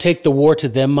we don't take the war to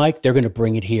them, Mike, they're going to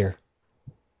bring it here.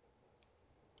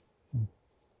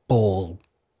 Bull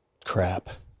crap.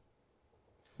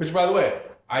 Which, by the way,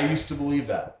 I used to believe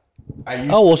that.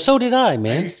 So did I,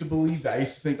 man. I used to believe that. I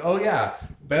used to think, oh yeah,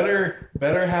 better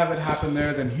have it happen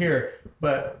there than here.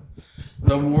 But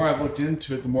the more I've looked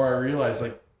into it, the more I realize,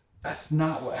 like, that's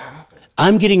not what happened.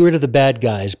 I'm getting rid of the bad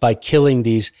guys by killing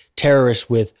these terrorists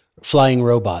with flying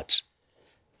robots.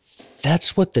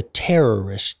 That's what the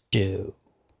terrorists do.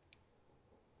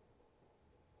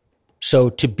 So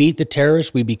to beat the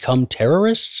terrorists, we become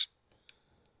terrorists?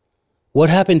 What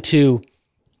happened to...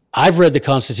 I've read the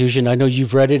Constitution. I know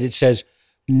you've read it. It says,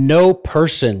 no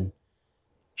person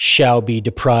shall be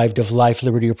deprived of life,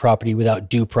 liberty, or property without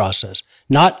due process.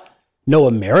 Not no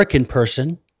American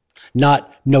person,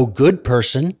 not no good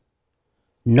person,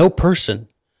 no person.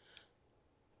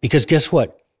 Because guess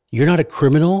what? You're not a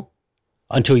criminal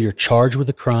until you're charged with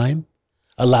a crime,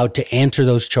 allowed to answer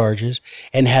those charges,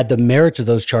 and had the merits of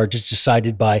those charges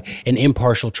decided by an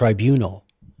impartial tribunal.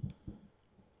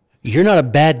 You're not a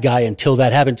bad guy until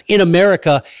that happens in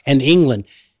America and England.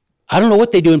 I don't know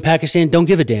what they do in Pakistan. Don't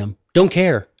give a damn. Don't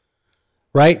care.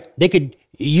 Right?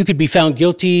 You could be found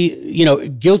guilty,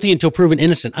 guilty until proven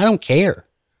innocent. I don't care.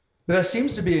 But that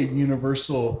seems to be a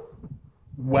universal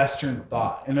Western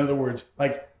thought. In other words,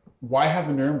 like, why have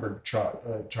the Nuremberg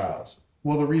trials?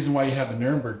 Well, the reason why you have the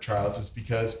Nuremberg trials is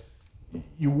because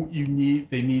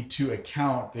they need to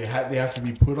account. They have to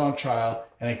be put on trial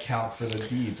and account for the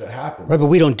deeds that happened. Right, but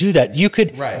we don't do that.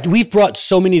 Right. We've brought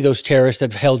so many of those terrorists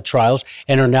that have held trials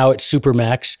and are now at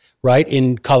Supermax, right,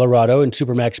 in Colorado, in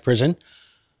Supermax prison.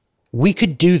 We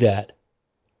could do that.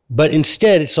 But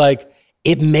instead, it's like,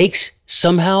 it makes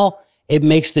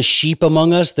the sheep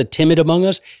among us, the timid among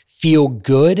us, feel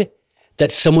good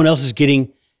that someone else is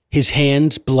getting his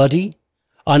hands bloody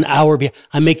on our behalf.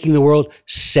 I'm making the world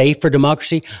safe for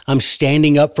democracy. I'm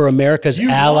standing up for America's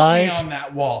allies. You want me on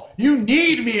that wall. You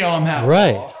need me on that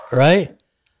wall. Right.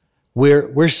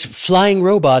 We're flying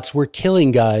robots. We're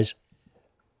killing guys.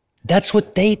 That's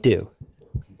what they do.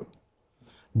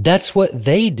 That's what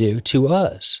they do to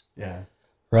us. Yeah.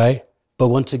 Right? But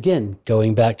once again,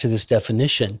 going back to this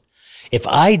definition, if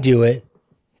I do it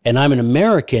and I'm an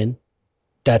American,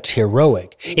 that's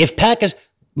heroic.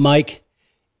 Mike,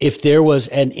 if there was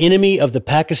an enemy of the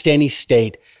Pakistani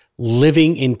state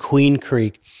living in Queen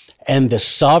Creek and the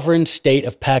sovereign state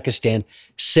of Pakistan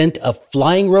sent a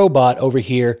flying robot over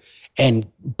here and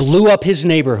blew up his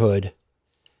neighborhood,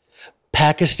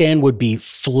 Pakistan would be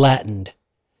flattened.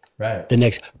 Right.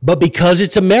 But because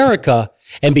it's America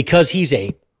and because he's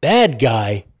a bad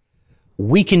guy,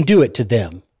 we can do it to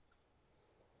them.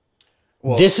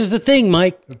 Well, this is the thing,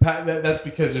 Mike. That's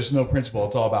because there's no principle.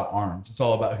 It's all about arms. It's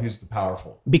all about who's the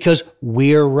powerful. Because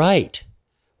we're right.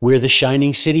 We're the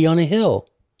shining city on a hill.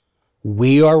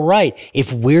 We are right.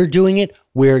 If we're doing it,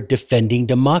 we're defending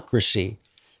democracy.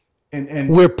 And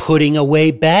we're putting away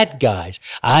bad guys.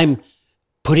 I'm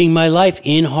putting my life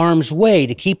in harm's way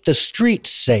to keep the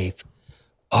streets safe.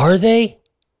 Are they?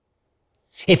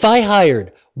 If I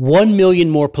hired 1 million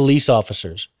more police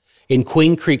officers in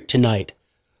Queen Creek tonight,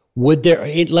 would there,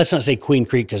 let's not say Queen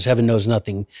Creek because heaven knows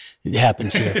nothing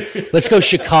happens here. Let's go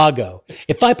Chicago.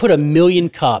 If I put 1 million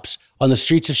cops on the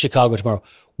streets of Chicago tomorrow,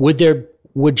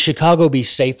 would Chicago be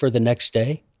safer the next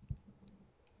day?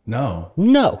 No.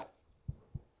 No.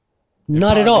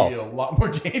 Not at all. It'd be a lot more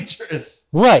dangerous.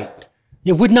 Right.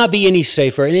 It would not be any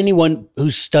safer. And anyone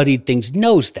who's studied things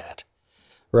knows that.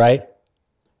 Right?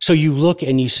 So you look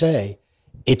and you say,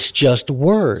 it's just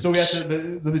words. So we have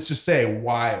to, let's just say,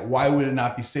 why would it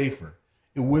not be safer?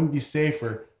 It wouldn't be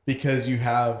safer because you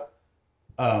have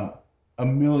 1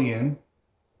 million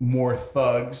more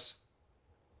thugs,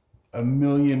 1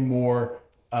 million more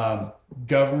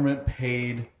government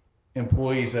paid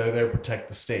employees that are there to protect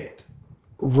the state.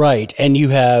 Right. And you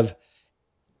have,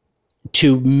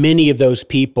 to many of those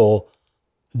people,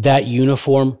 that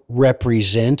uniform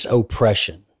represents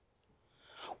oppression.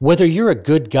 Whether you're a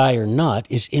good guy or not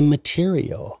is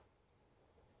immaterial,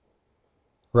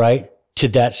 right, to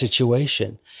that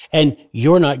situation. And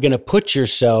you're not going to put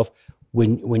yourself,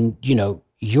 when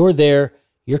you're there,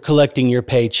 you're collecting your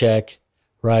paycheck,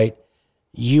 right?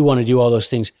 You want to do all those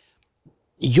things.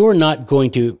 You're not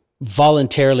going to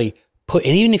voluntarily put,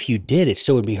 and even if you did, it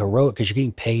still would be heroic because you're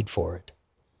getting paid for it.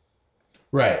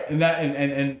 Right.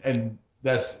 And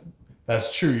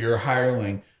that's true. You're a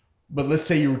hireling, but let's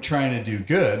say you were trying to do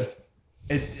good.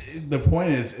 The point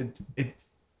is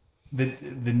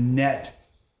the net,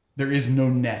 there is no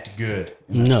net good.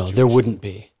 No, there wouldn't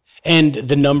be. And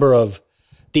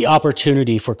the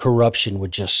opportunity for corruption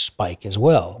would just spike as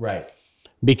well. Right.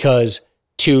 Because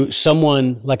to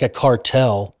someone like a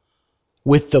cartel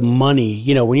with the money,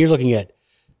 when you're looking at,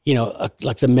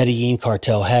 like the Medellin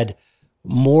cartel had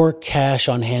more cash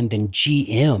on hand than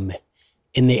GM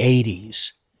in the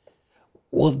 80s.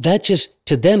 Well,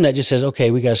 to them, that just says,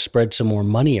 okay, we got to spread some more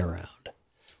money around.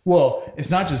 Well, it's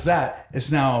not just that.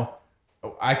 It's now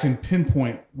I can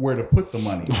pinpoint where to put the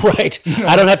money. Right.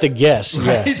 I don't have to guess.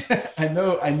 Right. Yeah. I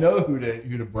know who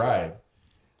to bribe.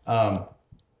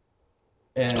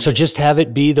 And so just have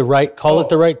it be it the right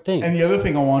thing. And the other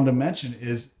thing I wanted to mention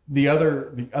is the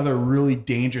other really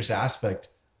dangerous aspect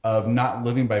of not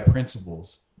living by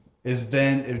principles is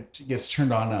then it gets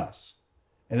turned on us.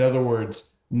 In other words,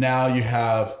 now you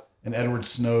have an Edward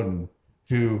Snowden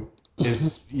who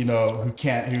is,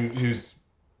 who's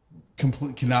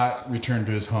cannot return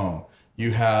to his home.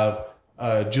 You have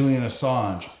Julian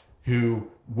Assange who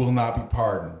will not be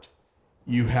pardoned.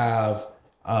 You have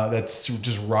that's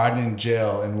just rotting in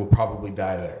jail and will probably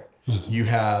die there. Mm-hmm. You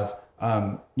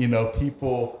have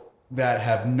people that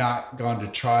have not gone to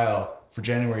trial for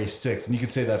January 6th, and you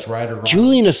could say that's right or wrong.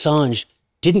 Julian Assange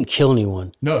didn't kill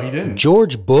anyone. No, he didn't.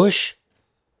 George Bush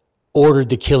ordered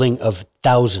the killing of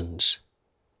thousands.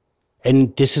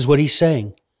 And this is what he's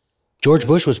saying. George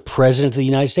Bush was president of the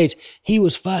United States. He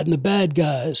was fighting the bad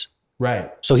guys.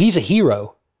 Right. So he's a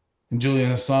hero. And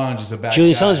Julian Assange is a bad guy.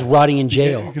 Julian Assange is rotting in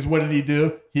jail. Because what did he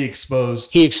do? He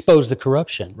exposed the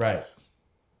corruption. Right.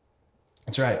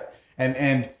 That's right.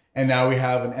 And now we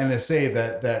have an NSA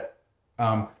that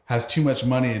has too much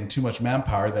money and too much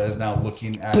manpower that is now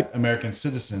looking at American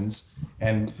citizens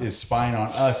and is spying on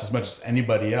us as much as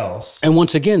anybody else. And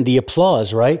once again, the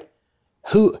applause, right?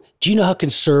 Do you know how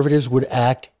conservatives would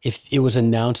act if it was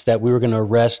announced that we were going to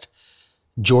arrest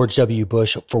George W.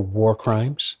 Bush for war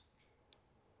crimes?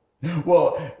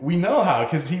 Well, we know how,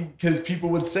 because people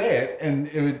would say it, and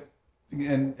it would,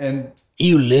 and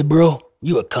you liberal,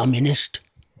 you a communist,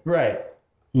 right?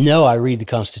 No, I read the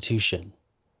Constitution.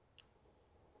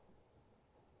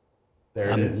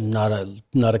 There it is. I'm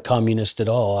not a communist at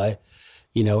all. I'm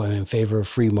in favor of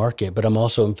free market, but I'm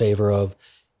also in favor of,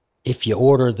 if you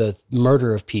order the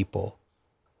murder of people,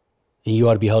 then you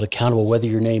ought to be held accountable, whether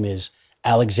your name is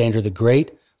Alexander the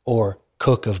Great or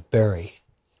Cook of Berry.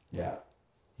 Yeah.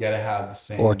 You got to have the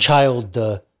same. Or Child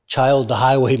the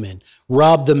Highwayman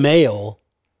robbed the mail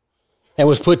and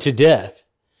was put to death.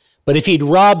 But if he'd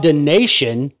robbed a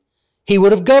nation, he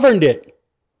would have governed it.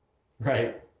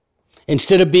 Right.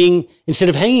 Instead of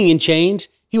hanging in chains,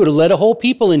 he would have led a whole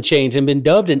people in chains and been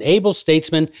dubbed an able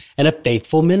statesman and a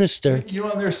faithful minister.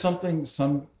 There's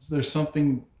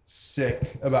something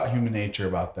sick about human nature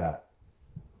about that.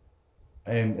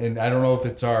 And I don't know if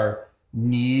it's our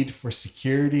need for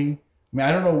security. I mean,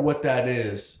 I don't know what that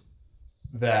is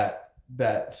that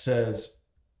says,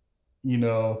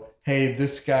 hey,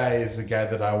 this guy is the guy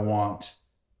that I want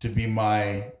to be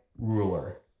my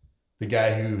ruler. The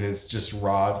guy who has just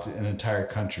robbed an entire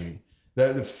country.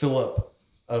 The Philip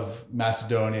of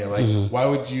Macedonia, why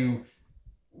would you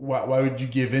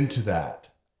give into that?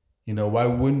 Why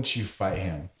wouldn't you fight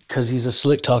him? Because he's a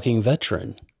slick talking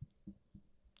veteran.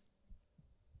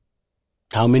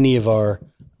 How many of our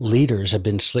leaders have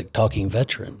been slick talking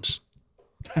veterans?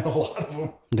 A lot of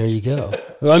them. There you go.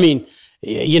 Well, I mean,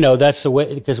 that's the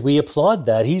way, because we applaud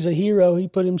that. He's a hero. He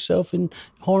put himself in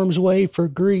harm's way for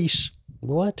Greece.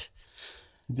 What?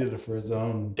 He did it for his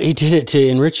own. He did it to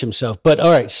enrich himself. But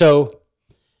all right, so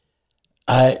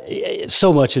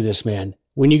so much of this, man.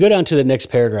 When you go down to the next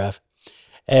paragraph,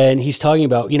 and he's talking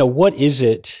about, what is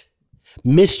it?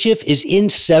 Mischief is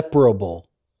inseparable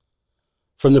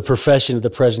from the profession of the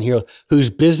present hero, whose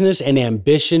business and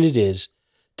ambition it is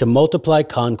to multiply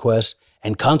conquests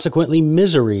and consequently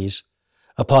miseries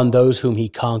upon those whom he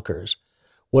conquers.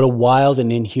 What a wild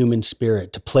and inhuman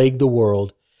spirit to plague the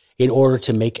world in order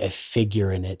to make a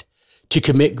figure in it, to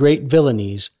commit great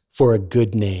villainies for a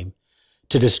good name,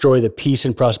 to destroy the peace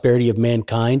and prosperity of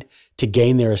mankind, to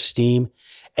gain their esteem,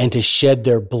 and to shed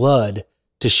their blood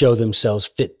to show themselves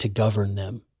fit to govern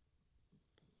them.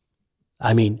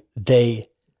 I mean, they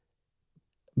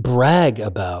brag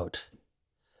about,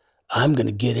 I'm going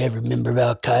to get every member of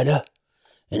Al-Qaeda,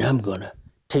 and I'm going to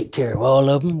take care of all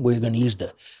of them. We're going to use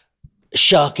the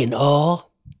shock and awe.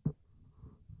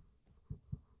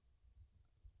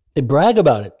 They brag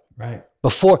about it. Right.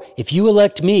 Before, if you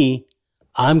elect me,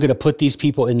 I'm going to put these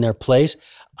people in their place.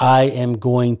 I am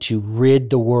going to rid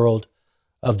the world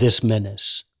of this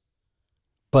menace.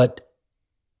 But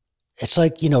it's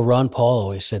like, Ron Paul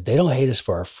always said, they don't hate us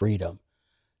for our freedom.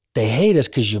 They hate us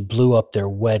because you blew up their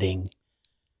wedding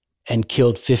and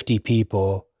killed 50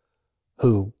 people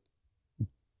who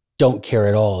don't care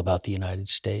at all about the United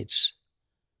States.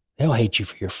 They don't hate you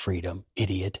for your freedom,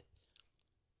 idiot.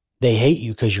 They hate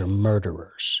you because you're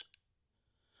murderers.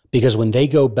 Because when they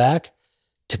go back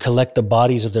to collect the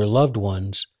bodies of their loved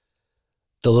ones,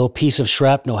 the little piece of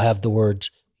shrapnel have the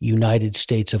words United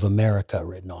States of America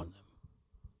written on them.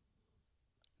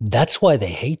 That's why they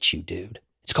hate you, dude.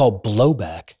 It's called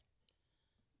blowback.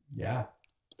 Yeah.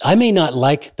 I may not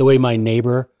like the way my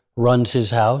neighbor runs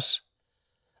his house.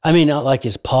 I may not like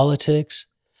his politics.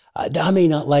 I may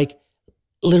not like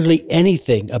literally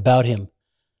anything about him,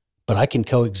 but I can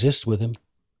coexist with him.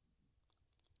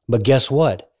 But guess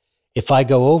what? If I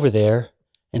go over there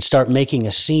and start making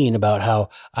a scene about how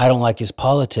I don't like his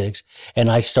politics and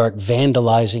I start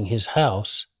vandalizing his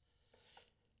house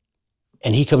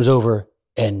and he comes over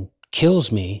and kills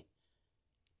me,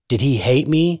 did he hate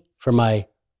me for my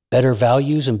better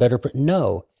values and better?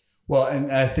 No. Well, and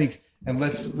I think, and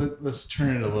let's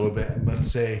turn it a little bit, and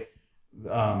let's say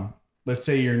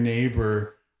your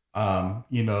neighbor,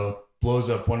 blows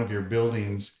up one of your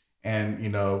buildings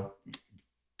and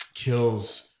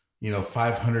kills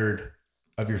 500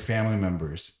 of your family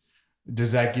members.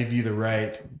 Does that give you the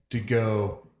right to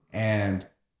go and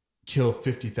kill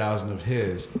 50,000 of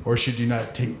his, or should you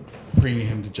not bring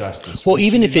him to justice? Well,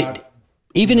 even if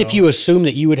you assume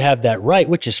that you would have that right,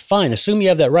 which is fine, assume you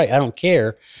have that right. I don't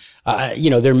care.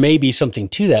 There may be something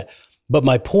to that. But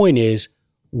my point is,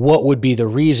 what would be the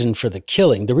reason for the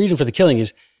killing? The reason for the killing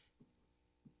is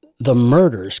the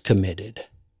murders committed,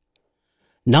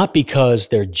 not because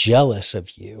they're jealous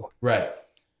of you. Right.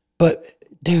 But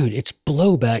dude, it's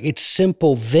blowback. It's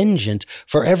simple vengeance.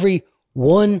 For every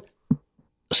one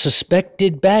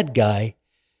suspected bad guy,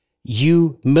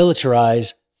 you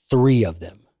militarize 3 of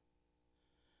them.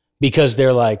 Because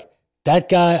they're like, that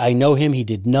guy, I know him, he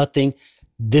did nothing.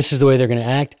 This is the way they're going to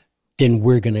act. Then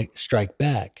we're going to strike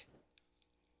back.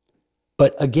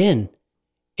 But again,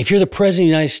 if you're the president of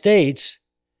the United States,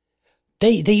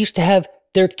 they used to have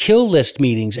their kill list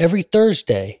meetings every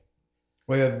Thursday.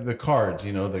 Well, they have the cards,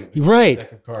 the right.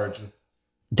 deck of cards.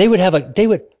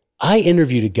 I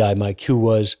interviewed a guy, Mike, who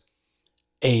was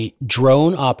a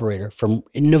drone operator from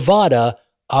Nevada,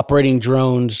 operating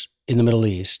drones in the Middle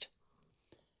East.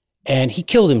 And he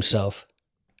killed himself.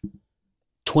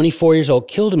 24 years old,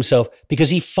 killed himself because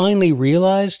he finally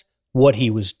realized what he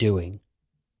was doing.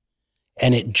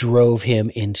 And it drove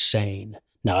him insane.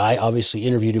 Now, I obviously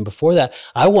interviewed him before that.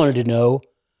 I wanted to know,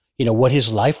 what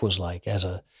his life was like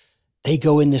they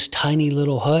go in this tiny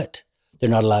little hut. They're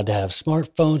not allowed to have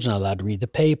smartphones, not allowed to read the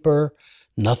paper,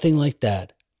 nothing like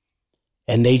that.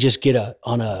 And they just get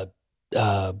on a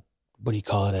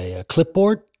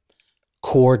clipboard,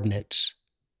 coordinates.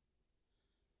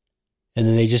 And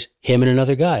then him and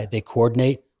another guy, they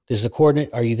coordinate. This is the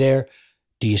coordinate. Are you there?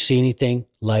 Do you see anything?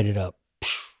 Light it up.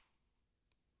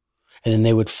 And then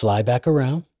they would fly back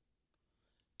around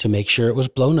to make sure it was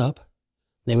blown up.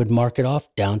 They would mark it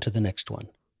off down to the next one.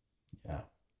 Yeah.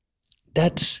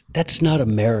 That's not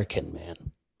American,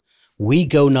 man. We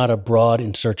go not abroad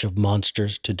in search of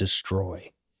monsters to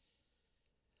destroy.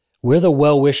 We're the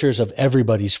well-wishers of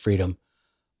everybody's freedom,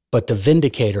 but the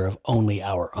vindicator of only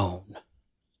our own.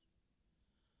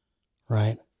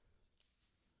 Right?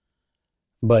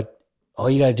 But all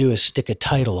you got to do is stick a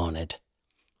title on it.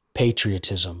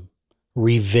 Patriotism,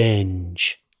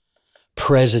 revenge,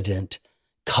 president,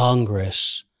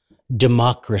 Congress,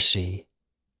 democracy.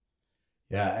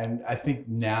 Yeah, and I think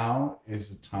now is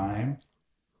the time.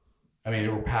 I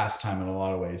mean, we're past time in a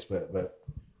lot of ways, but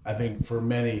I think for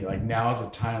many, like now is a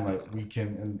time that we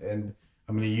can, and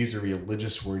I'm going to use a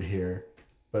religious word here,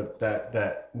 but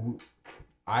that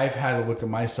I've had to look at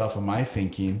myself and my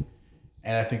thinking,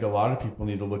 and I think a lot of people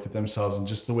need to look at themselves and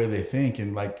just the way they think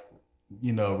and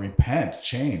repent,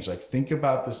 change, think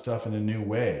about this stuff in a new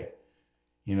way.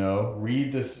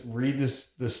 read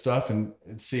this stuff and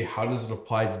see how does it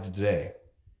apply to today.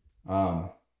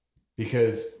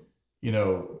 Because,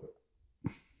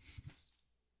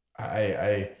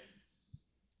 I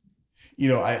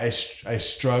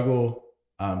struggle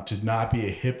to not be a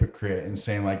hypocrite and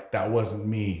saying like, that wasn't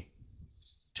me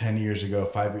 10 years ago,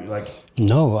 5 years, like,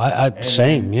 no,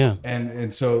 same. Yeah.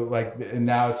 And so like, and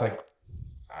now it's like,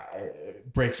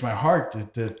 it breaks my heart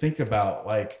to think about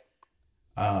like,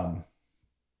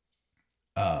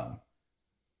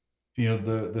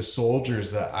 the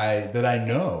soldiers that I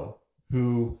know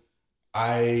who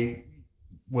I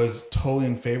was totally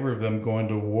in favor of them going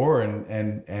to war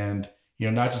and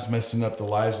not just messing up the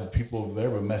lives of the people over there,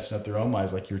 but messing up their own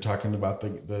lives. Like you were talking about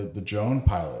the drone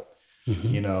pilot,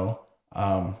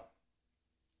 I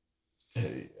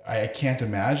can't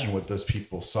imagine what those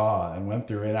people saw and went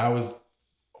through. And I was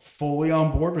fully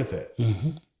on board with it.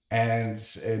 Mm-hmm. And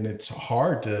it's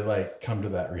hard to like come to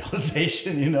that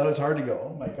realization, it's hard to go,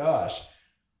 oh my gosh,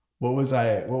 what was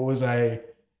I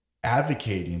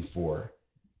advocating for?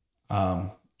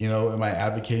 Am I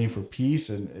advocating for peace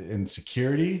and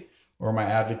security, or am I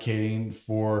advocating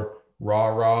for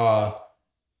vengeance?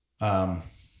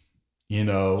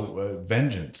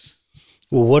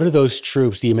 Well, what are those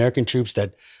troops, the American troops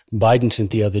that Biden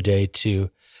sent the other day to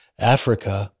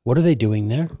Africa? What are they doing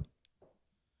there?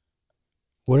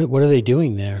 What are they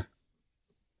doing there?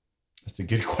 That's a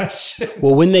good question.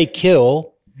 Well, when they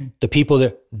kill the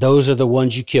people those are the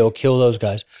ones you kill those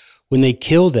guys. When they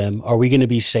kill them, are we going to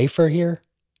be safer here?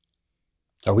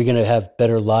 Are we going to have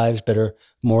better lives,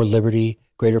 more liberty,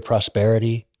 greater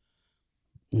prosperity?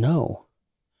 No.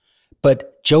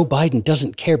 But Joe Biden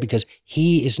doesn't care because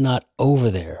he is not over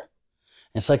there.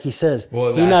 It's like he says,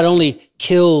 he not only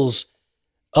kills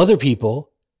other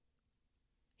people,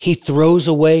 he throws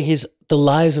away the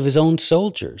lives of his own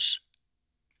soldiers.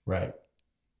 Right.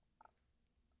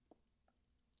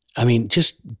 I mean,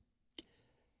 just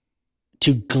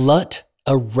to glut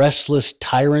a restless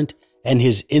tyrant and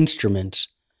his instruments,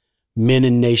 men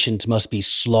and nations must be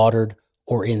slaughtered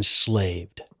or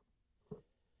enslaved.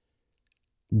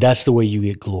 That's the way you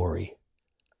get glory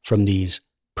from these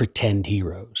pretend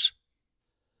heroes.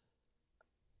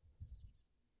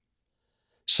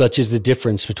 Such is the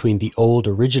difference between the old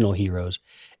original heroes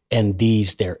and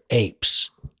these, they're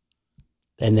apes.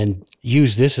 And then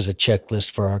use this as a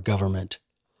checklist for our government,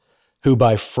 who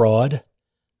by fraud,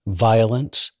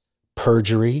 violence,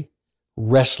 perjury,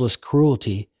 restless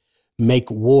cruelty make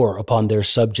war upon their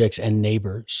subjects and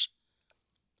neighbors,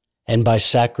 and by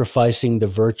sacrificing the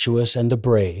virtuous and the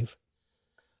brave,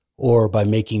 or by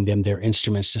making them their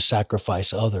instruments to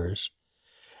sacrifice others,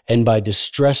 and by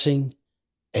distressing,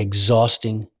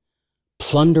 exhausting,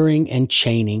 plundering, and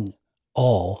chaining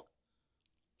all,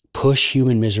 push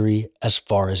human misery as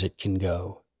far as it can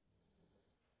go.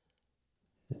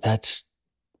 That's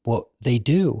what they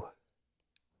do.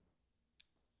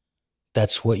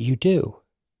 That's what you do.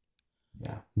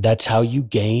 Yeah. That's how you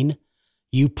gain.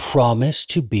 You promise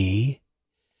to be,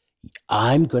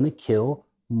 I'm going to kill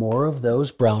more of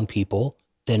those brown people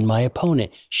than my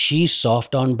opponent. She's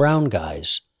soft on brown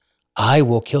guys. I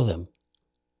will kill them.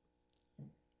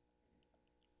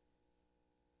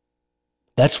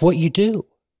 That's what you do.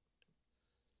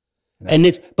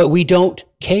 But we don't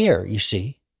care, you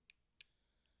see.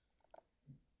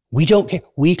 We don't care.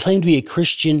 We claim to be a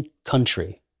Christian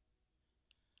country.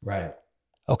 Right.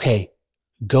 Okay,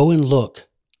 go and look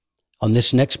on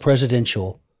this next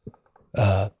presidential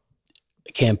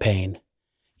campaign.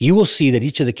 You will see that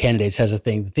each of the candidates has a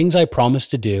thing, the things I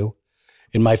promised to do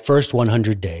in my first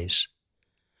 100 days.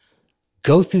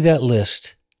 Go through that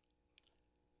list.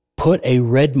 Put a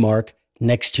red mark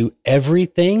next to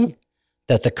everything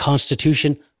that the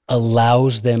Constitution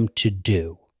allows them to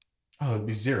do. Oh, it'd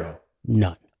be zero.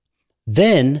 None.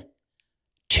 Then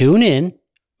tune in,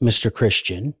 Mr.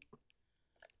 Christian.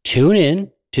 Tune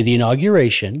in to the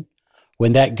inauguration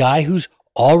when that guy who's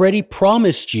already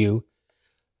promised you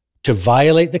to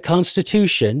violate the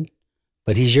Constitution,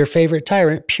 but he's your favorite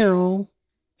tyrant. Pew.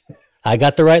 I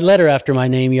got the right letter after my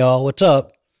name, y'all. What's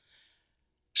up?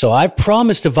 So I've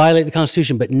promised to violate the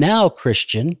Constitution, but now,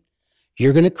 Christian,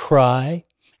 you're going to cry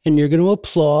and you're going to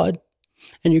applaud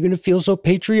and you're going to feel so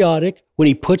patriotic when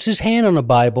he puts his hand on a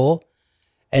Bible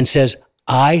and says,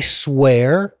 I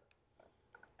swear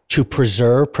to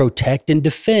preserve, protect, and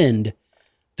defend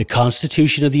the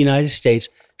Constitution of the United States,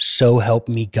 so help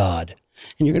me God.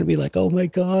 And you're going to be like, oh my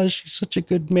gosh, he's such a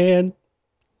good man.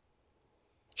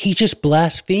 He just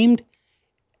blasphemed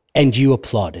and you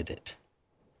applauded it.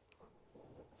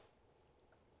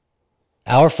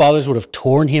 Our fathers would have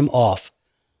torn him off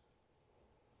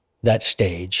that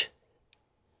stage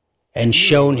and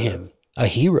shown him a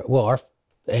hero. Well, our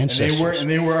ancestors. And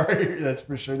they were. That's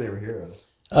for sure. They were heroes.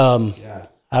 Yeah.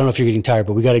 I don't know if you're getting tired,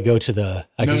 but we got to go to the.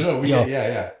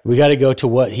 We got to go to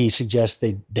what he suggests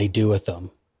they do with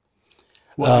them.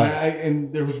 Well,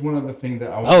 and there was one other thing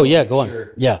that I want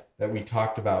that we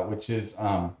talked about, which is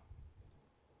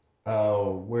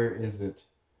where is it?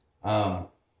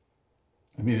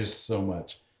 There's so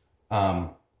much.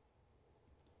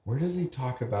 Where does he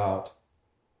talk about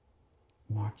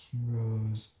mock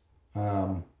heroes?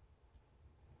 Valor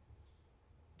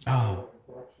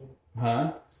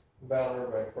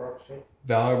by proxy.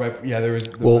 Valor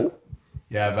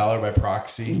by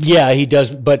proxy. Yeah, he does.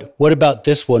 But what about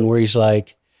this one where he's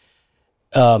like,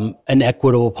 an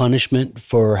equitable punishment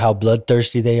for how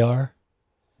bloodthirsty they are?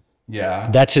 Yeah.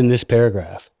 That's in this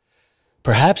paragraph.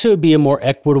 Perhaps it would be a more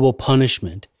equitable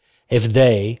punishment if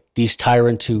they, these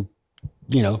tyrants who,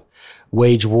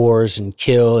 wage wars and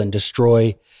kill and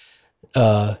destroy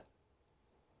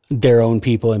their own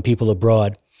people and people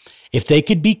abroad, if they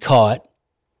could be caught,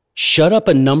 shut up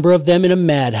a number of them in a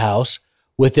madhouse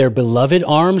with their beloved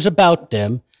arms about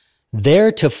them,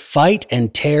 there to fight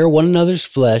and tear one another's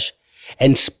flesh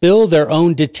and spill their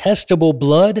own detestable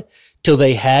blood till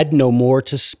they had no more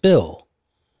to spill.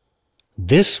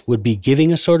 This would be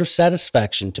giving a sort of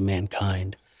satisfaction to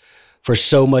mankind for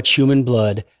so much human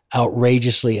blood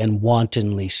outrageously and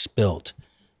wantonly spilt.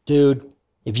 Dude,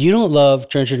 if you don't love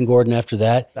Trenchard and Gordon after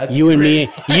that, you and me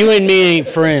ain't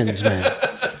friends, man.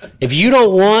 If you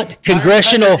don't want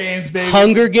congressional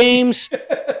Hunger Games,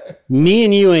 me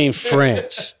and you ain't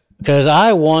friends. Because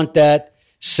I want that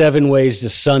 7 ways to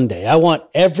Sunday. I want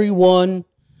everyone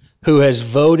who has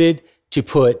voted to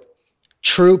put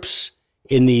troops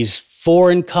in these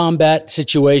foreign combat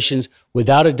situations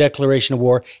without a declaration of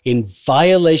war in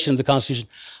violation of the Constitution.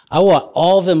 I want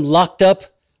all of them locked up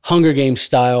Hunger Games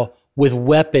style with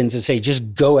weapons and say,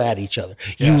 just go at each other.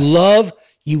 Yeah.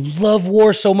 You love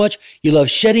war so much. You love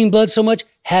shedding blood so much.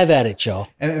 Have at it, y'all.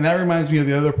 And that reminds me of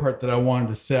the other part that I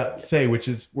wanted to say, which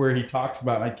is where he talks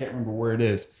about, and I can't remember where it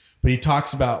is, but he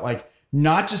talks about like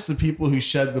not just the people who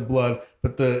shed the blood,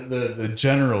 but the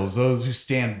generals, those who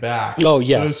stand back. Oh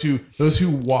yeah. Those who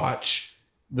watch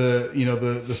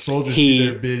the soldiers do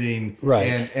their bidding.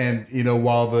 Right. And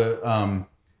while the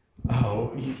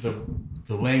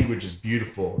language is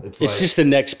beautiful. It's just the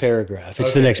next paragraph.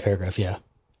 It's the next paragraph. Yeah.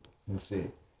 Let's see.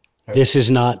 This is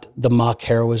not the mock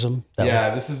heroism.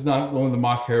 This is not one of the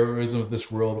mock heroism of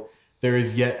this world. There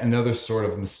is yet another sort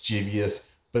of mischievous,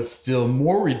 but still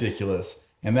more ridiculous,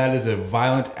 and that is a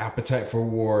violent appetite for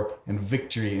war and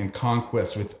victory and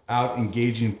conquest without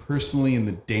engaging personally in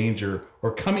the danger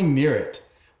or coming near it,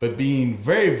 but being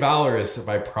very valorous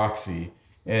by proxy.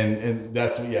 And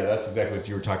that's exactly what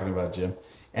you were talking about, Jim.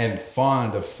 And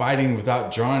fond of fighting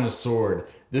without drawing a sword.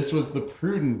 This was the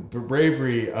prudent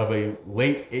bravery of a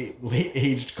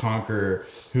late-aged conqueror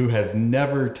who has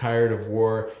never tired of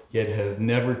war, yet has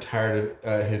never tired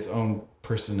of his own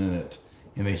person in it.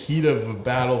 In the heat of a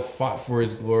battle fought for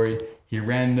his glory, he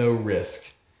ran no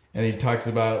risk. And he talks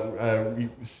about,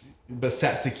 but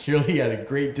sat securely at a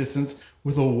great distance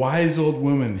with a wise old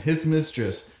woman, his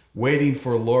mistress, waiting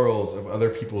for laurels of other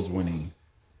people's winning.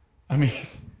 I mean,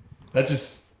 that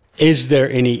just... Is there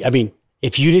any... I mean,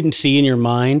 if you didn't see in your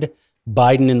mind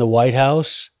Biden in the White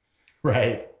House...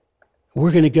 Right.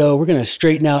 We're going to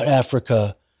straighten out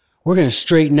Africa. We're going to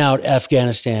straighten out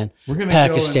Afghanistan,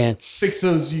 Pakistan. Fix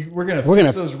those... We're going to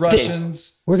fix those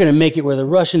Russians. We're going to make it where the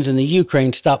Russians and the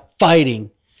Ukraine stop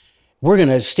fighting. We're going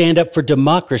to stand up for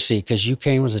democracy, because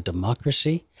Ukraine was a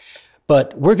democracy.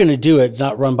 But we're going to do it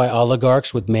not run by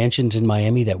oligarchs with mansions in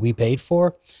Miami that we paid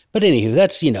for. But anywho,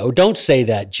 that's, don't say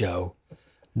that, Joe.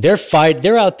 They're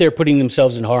out there putting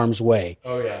themselves in harm's way.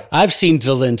 Oh yeah. I've seen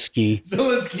Zelensky.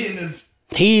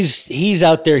 He's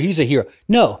out there. He's a hero.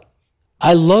 No,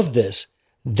 I love this.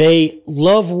 They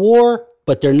love war,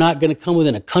 but they're not going to come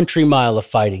within a country mile of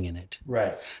fighting in it.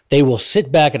 Right. They will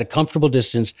sit back at a comfortable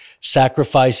distance,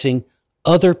 sacrificing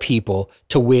other people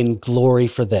to win glory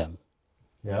for them.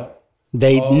 Yep.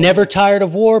 They never tired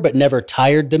of war, but never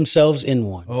tired themselves in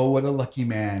one. Oh, what a lucky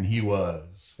man he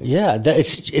was. Yeah,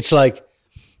 it's like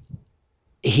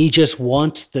he just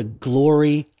wants the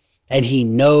glory, and he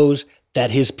knows that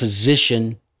his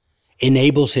position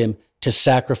enables him to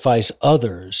sacrifice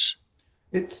others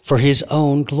for his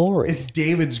own glory. It's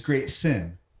David's great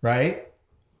sin, right?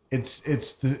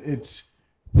 It's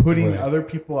putting other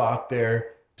people out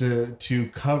there to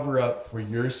cover up for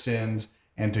your sins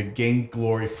and to gain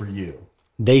glory for you.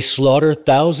 They slaughter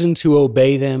thousands who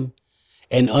obey them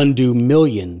and undo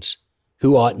millions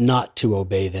who ought not to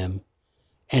obey them,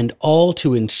 and all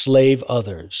to enslave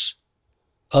others.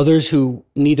 others who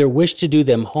neither wish to do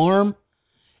them harm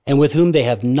and with whom they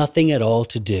have nothing at all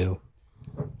to do.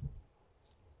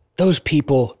 Those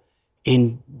people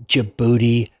in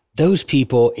Djibouti, those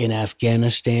people in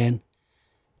Afghanistan,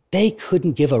 they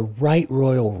couldn't give a right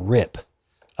royal rip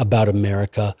about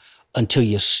America until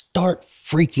you start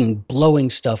freaking blowing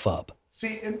stuff up.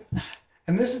 See, and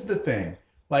this is the thing.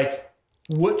 Like,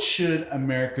 what should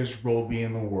America's role be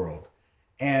in the world?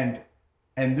 And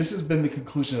this has been the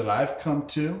conclusion that I've come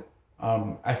to.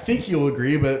 I think you'll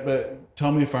agree, but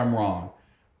tell me if I'm wrong.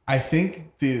 I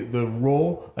think the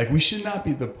role, like, we should not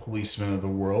be the policemen of the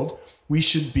world. We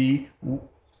should be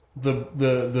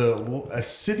a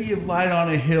city of light on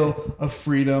a hill of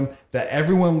freedom that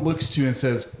everyone looks to and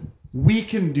says, we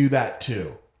can do that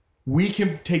too. We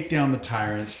can take down the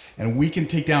tyrants, and we can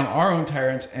take down our own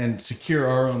tyrants and secure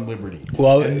our own liberty.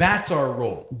 Well, and that's our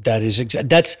role.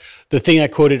 That's the thing I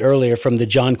quoted earlier from the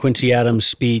John Quincy Adams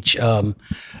speech,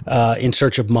 In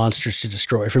Search of Monsters to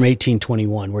Destroy, from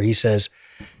 1821, where he says,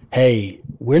 hey,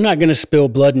 we're not going to spill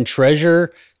blood and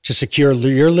treasure to secure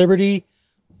your liberty.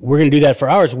 We're going to do that for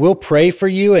ours. We'll pray for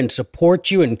you and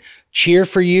support you and cheer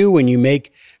for you when you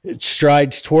make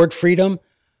strides toward freedom.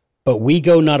 But we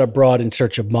go not abroad in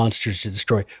search of monsters to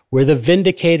destroy. We're the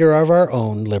vindicator of our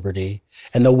own liberty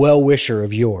and the well-wisher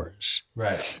of yours.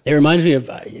 Right. It reminds me of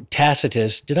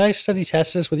Tacitus. Did I study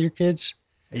Tacitus with your kids?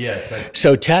 Yes.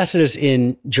 So Tacitus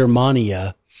in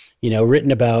Germania,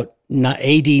 written about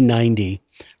AD 90,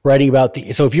 writing about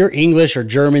so if you're English or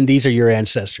German, these are your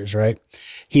ancestors, right?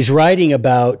 He's writing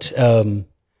about the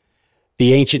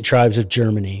ancient tribes of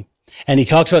Germany. And he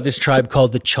talks about this tribe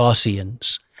called the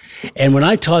Chaucians. And when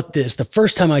I taught this, the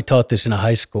first time I taught this in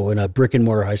a brick and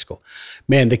mortar high school,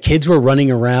 man, the kids were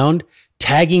running around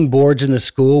tagging boards in the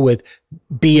school with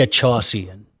 "Be a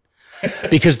Chaucian,"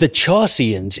 because the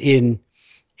Chaucians in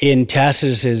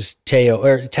Tacitus's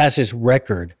Tacitus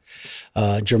record,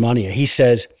 Germania, he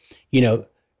says,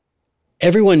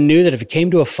 everyone knew that if it came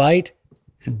to a fight,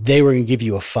 they were going to give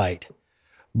you a fight,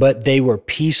 but they were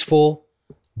peaceful,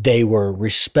 they were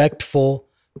respectful,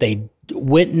 they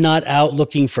went not out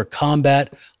looking for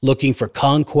combat, looking for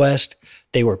conquest.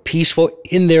 They were peaceful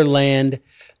in their land.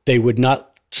 They would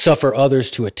not suffer others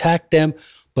to attack them,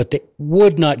 but they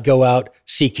would not go out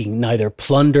seeking neither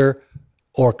plunder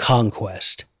or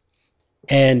conquest.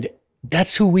 And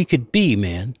that's who we could be,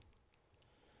 man.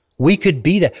 We could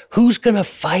be that. Who's going to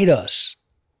fight us?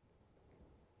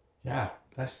 Yeah,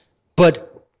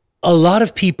 But a lot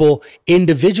of people,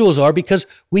 individuals are, because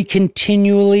we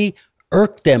continually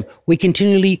irk them. We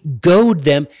continually goad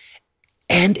them,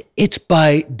 and it's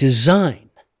by design.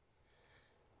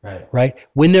 Right?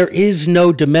 When there is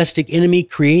no domestic enemy,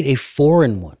 create a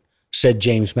foreign one, said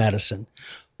James Madison.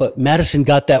 But Madison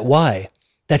got that why.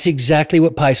 That's exactly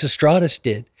what Pisistratus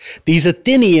did. These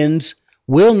Athenians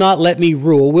will not let me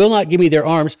rule, will not give me their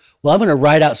arms. Well, I'm going to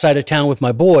ride outside of town with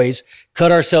my boys,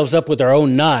 cut ourselves up with our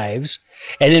own knives,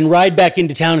 and then ride back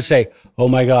into town and say, oh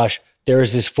my gosh, there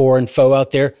is this foreign foe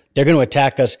out there. They're going to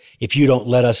attack us if you don't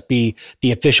let us be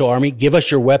the official army. Give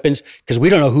us your weapons, because we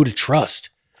don't know who to trust.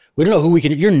 We don't know who we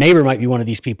can. Your neighbor might be one of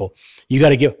these people. You got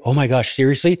to give. Oh my gosh,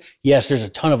 seriously? Yes, there's a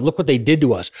ton of. Look what they did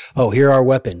to us. Oh, here are our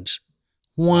weapons.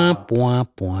 Womp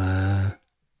womp womp.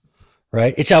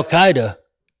 Right? It's Al Qaeda.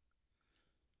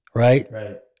 Right.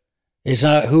 It's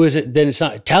not. Who is it? Then it's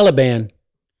not Taliban.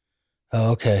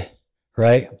 Oh, okay.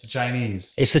 Right? It's the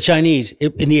Chinese. It's the Chinese.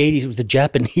 In the 80s, it was the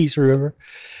Japanese, remember?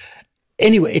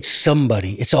 Anyway, it's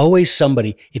somebody. It's always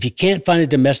somebody. If you can't find a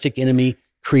domestic enemy,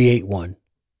 create one.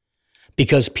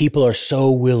 Because people are so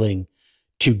willing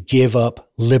to give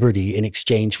up liberty in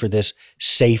exchange for this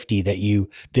safety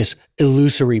this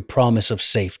illusory promise of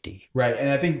safety. Right. And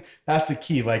I think that's the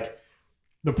key. Like,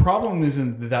 the problem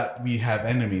isn't that we have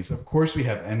enemies. Of course we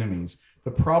have enemies.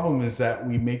 The problem is that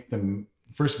we make them,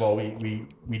 first of all, we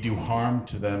do harm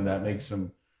to them that makes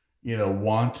them,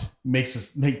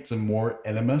 makes them more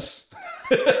enemous,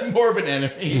 more of an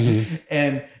enemy. Mm-hmm.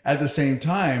 And at the same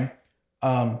time,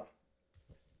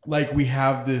 like, we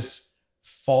have this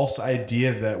false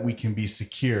idea that we can be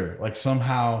secure. Like,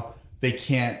 somehow they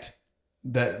can't,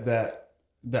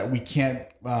 that we can't,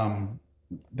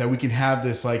 that we can have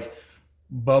this like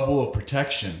bubble of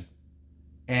protection,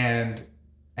 and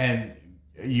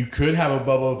you could have a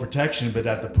bubble of protection, but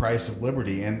at the price of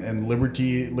liberty. And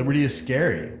liberty is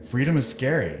scary. Freedom is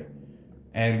scary.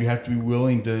 And we have to be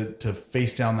willing to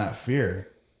face down that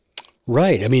fear.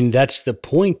 Right. I mean, that's the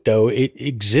point, though.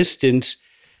 Existence,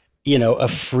 a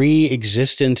free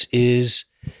existence is,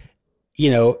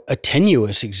 a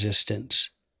tenuous existence.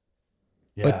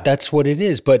 Yeah. But that's what it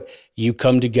is. But you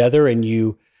come together and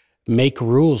you make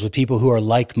rules with people who are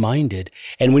like-minded.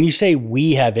 And when you say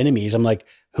we have enemies, I'm like,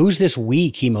 who's this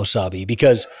we, Kimosabi?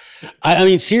 Because, I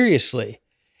mean, seriously,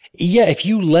 yeah, if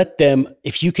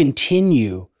you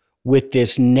continue with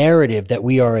this narrative that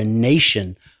we are a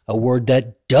nation, a word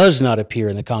that does not appear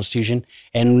in the Constitution,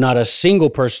 and not a single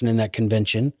person in that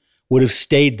convention would have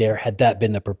stayed there had that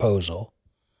been the proposal.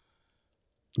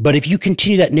 But if you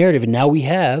continue that narrative, and now we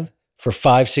have for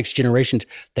 5-6 generations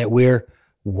that we're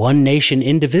one nation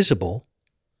indivisible,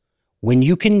 when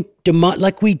you can,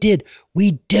 like we did,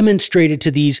 we demonstrated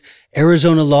to these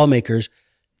Arizona lawmakers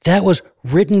that was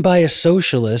written by a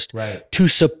socialist to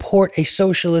support a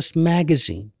socialist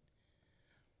magazine,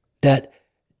 that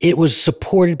it was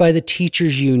supported by the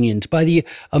teachers' unions, by the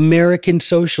American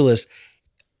socialists.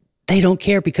 They don't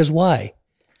care because why?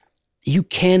 You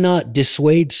cannot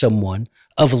dissuade someone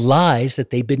of lies that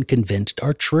they've been convinced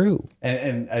are true.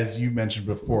 And as you mentioned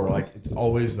before, like it's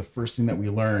always the first thing that we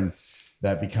learn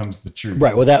that becomes the truth.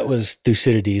 Right. Well, that was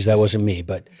Thucydides. That wasn't me,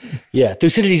 but yeah,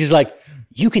 Thucydides is like,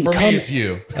 you can For come. me, it's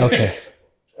you. Okay.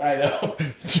 I know.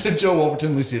 Joe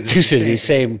Wolverton, Thucydides,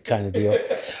 same kind of deal.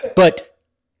 But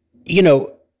you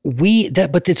know,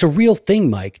 but it's a real thing,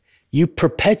 Mike. You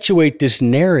perpetuate this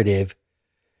narrative,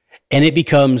 and it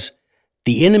becomes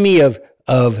the enemy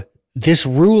of this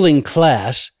ruling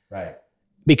class. Right.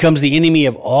 Becomes the enemy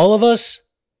of all of us.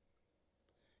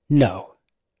 No,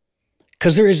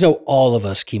 because there is no all of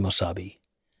us, Kimosabi.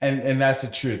 And that's the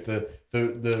truth.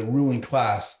 The ruling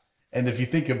class. And if you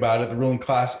think about it, the ruling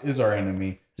class is our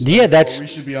enemy. So yeah, we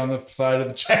should be on the side of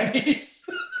the Chinese.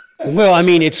 Well, I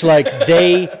mean, it's like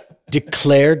they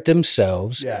declared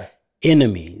themselves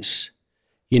enemies.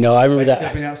 You know, I remember that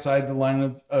stepping outside the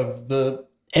line of the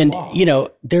and law. You know,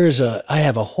 I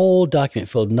have a whole document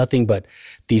filled with nothing but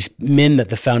these men that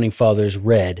the founding fathers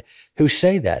read who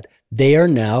say that they are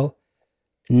now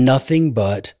nothing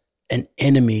but an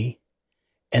enemy,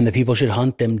 and the people should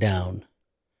hunt them down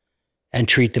and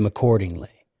treat them accordingly.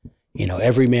 You know,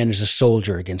 every man is a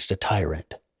soldier against a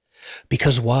tyrant.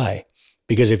 Because why?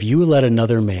 Because if you let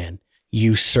another man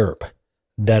usurp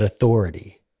that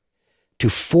authority to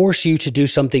force you to do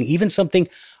something, even something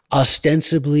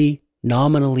ostensibly,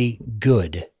 nominally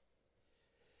good,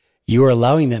 you are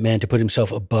allowing that man to put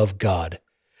himself above God,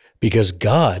 because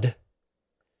God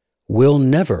will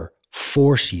never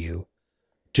force you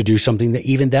to do something that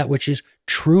even that which is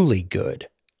truly good.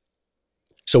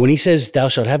 So when he says, thou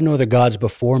shalt have no other gods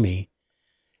before me,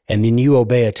 and then you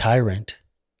obey a tyrant,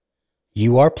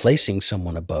 you are placing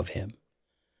someone above him,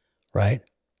 right?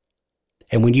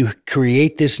 And when you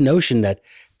create this notion that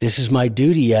this is my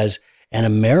duty as an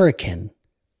American,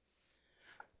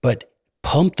 but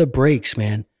pump the brakes,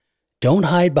 man. Don't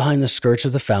hide behind the skirts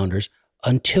of the founders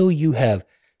until you have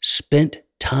spent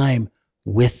time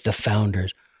with the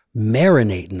founders.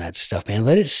 Marinate in that stuff, man.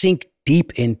 Let it sink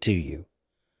deep into you.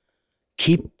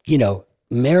 Keep,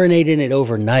 marinate in it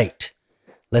overnight.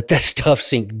 Let that stuff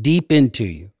sink deep into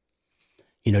you.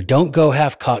 You know, don't go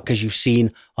half caught because you've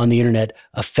seen on the internet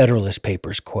a Federalist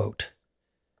Papers quote.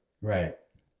 Right.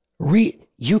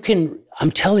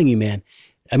 I'm telling you, man.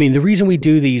 I mean, the reason we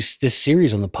do this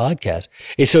series on the podcast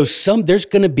is so there's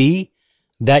going to be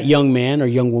that young man or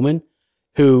young woman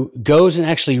who goes and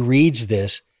actually reads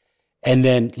this and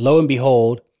then, lo and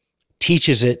behold,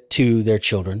 teaches it to their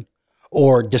children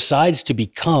or decides to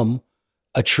become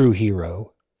a true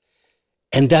hero.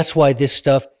 And that's why this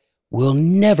stuff will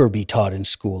never be taught in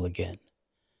school again.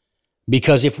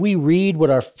 Because if we read what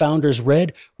our founders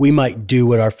read, we might do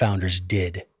what our founders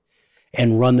did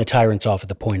and run the tyrants off at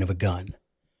the point of a gun.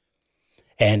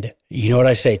 And you know what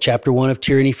I say? Chapter 1 of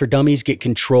Tyranny for Dummies, get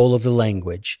control of the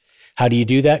language. How do you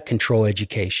do that? Control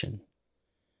education.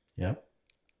 Yep.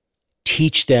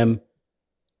 Teach them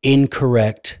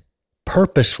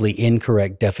purposefully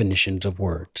incorrect definitions of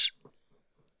words.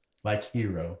 Like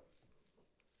hero.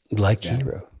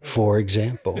 Hero, for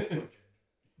example.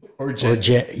 Or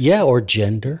gender. Or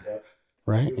gender. Yep.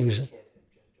 Right? Impossible.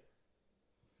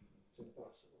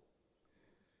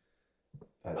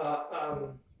 I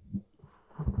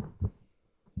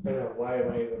don't know, why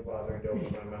am I even bothering to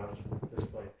open my mouth at this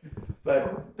point?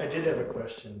 But I did have a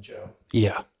question, Joe.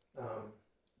 Yeah.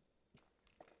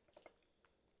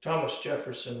 Thomas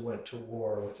Jefferson went to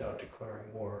war without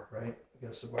declaring war, right?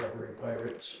 Against the Barbary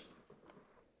pirates.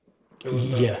 There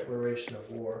was no declaration of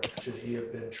war. Should he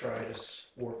have been tried as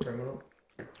war criminal?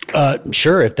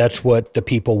 Sure, if that's what the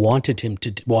people wanted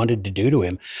to do to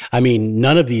him. I mean,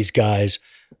 none of these guys,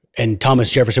 and Thomas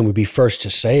Jefferson would be first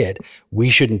to say it, we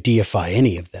shouldn't deify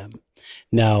any of them.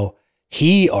 Now,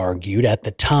 he argued at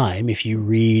the time, if you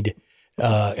read,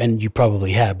 and you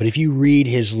probably have, but if you read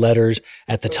his letters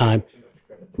at the time,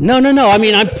 No. I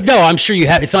mean, I'm sure you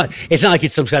have. It's not like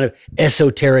it's some kind of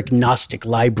esoteric Gnostic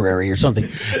library or something,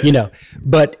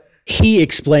 But he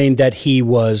explained that he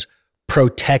was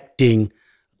protecting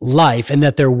life and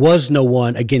that there was no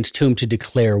one against whom to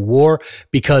declare war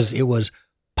because it was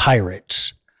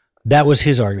pirates. That was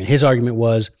his argument. His argument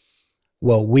was,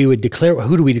 well,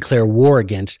 who do we declare war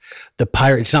against? The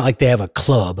pirate. It's not like they have a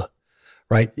club,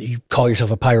 right? You call yourself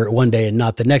a pirate one day and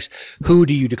not the next. Who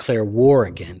do you declare war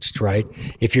against, right?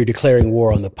 If you're declaring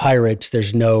war on the pirates,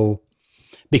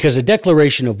 because a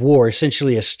declaration of war is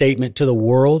essentially a statement to the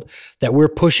world that we're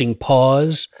pushing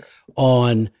pause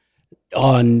on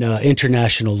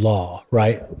international law,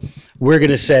 right? We're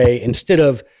going to say, instead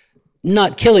of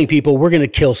not killing people, we're going to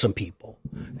kill some people.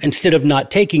 Instead of not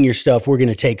taking your stuff, we're going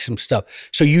to take some stuff.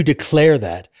 So you declare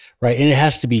that, right? And it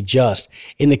has to be just.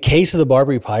 In the case of the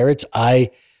Barbary Pirates, I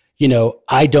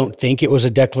don't think it was a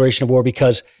declaration of war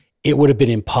because it would have been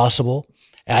impossible.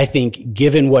 I think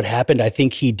given what happened, I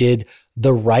think he did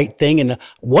the right thing. And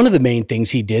one of the main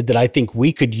things he did that I think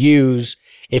we could use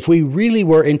if we really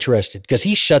were interested, because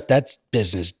he shut that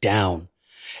business down.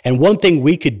 And one thing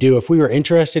we could do if we were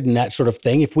interested in that sort of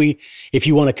thing, if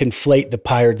you want to conflate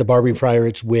the Barbary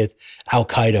Pirates with Al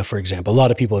Qaeda, for example, a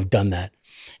lot of people have done that.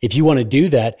 If you want to do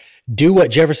that, do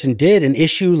what Jefferson did and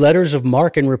issue letters of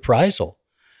marque and reprisal.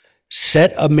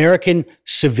 Set American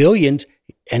civilians,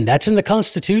 and that's in the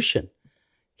Constitution.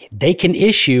 They can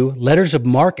issue letters of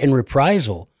marque and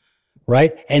reprisal,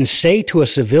 right? And say to a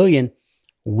civilian,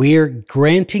 we're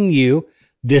granting you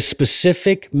this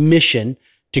specific mission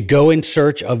to go in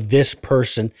search of this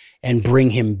person and bring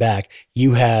him back.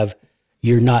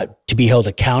 You're not to be held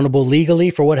accountable legally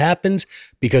for what happens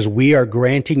because we are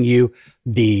granting you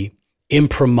the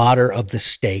imprimatur of the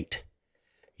state.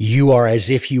 You are as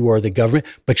if you are the government,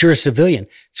 but you're a civilian.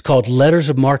 It's called letters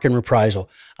of marque and reprisal.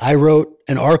 I wrote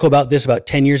an article about this about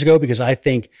 10 years ago because I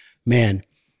think, man,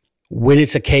 when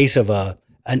it's a case of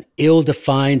an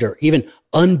ill-defined or even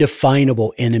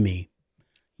undefinable enemy,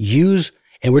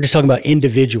 and we're just talking about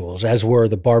individuals, as were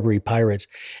the Barbary Pirates.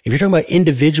 If you're talking about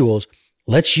individuals,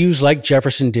 let's use like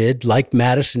Jefferson did, like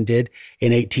Madison did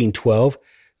in 1812.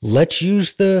 Let's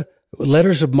use the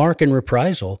letters of marque and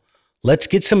reprisal. Let's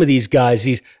get some of these guys,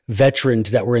 these veterans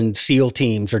that were in SEAL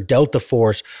teams or Delta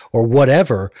Force or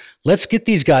whatever. Let's get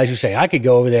these guys who say, I could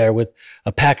go over there with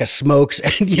a pack of smokes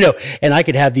and I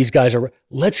could have these guys.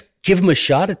 Let's give them a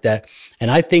shot at that.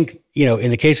 And I think, in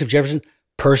the case of Jefferson,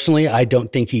 personally, I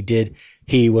don't think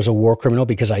he was a war criminal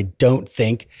because I don't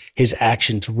think his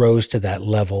actions rose to that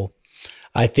level.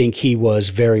 I think he was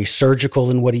very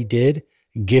surgical in what he did,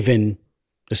 given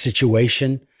the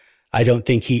situation. I don't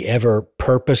think he ever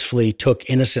purposefully took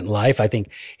innocent life. I think,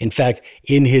 in fact,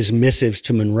 in his missives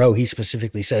to Monroe, he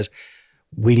specifically says,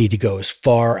 we need to go as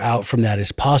far out from that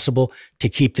as possible to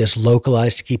keep this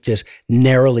localized, to keep this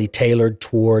narrowly tailored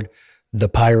toward the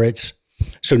pirates.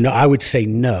 So no, I would say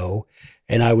no.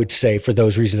 And I would say for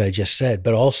those reasons I just said,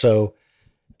 but also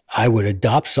I would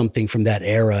adopt something from that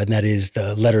era, and that is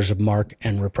the letters of marque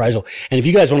and reprisal. And if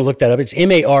you guys want to look that up, it's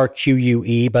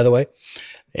MARQUE, by the way.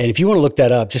 And if you want to look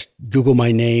that up, just Google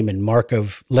my name and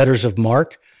letters of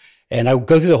marque, and I'll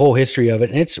go through the whole history of it.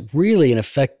 And it's really an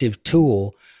effective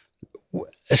tool,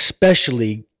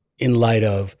 especially in light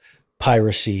of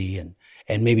piracy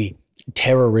and maybe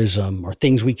terrorism or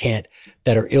things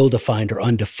that are ill-defined or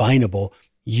undefinable.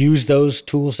 Use those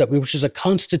tools which is a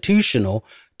constitutional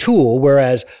tool,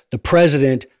 whereas the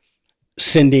president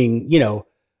sending,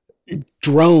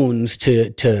 drones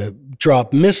to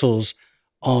drop missiles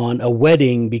on a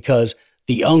wedding because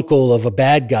the uncle of a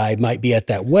bad guy might be at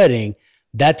that wedding,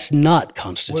 that's not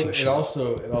constitutional.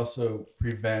 Well, it also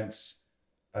prevents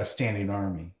a standing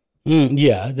army.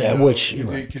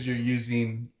 Because you're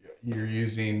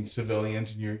using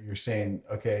civilians, and you're saying,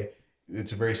 okay,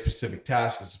 it's a very specific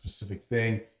task, it's a specific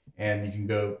thing, and you can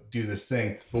go do this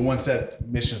thing. But once that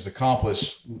mission is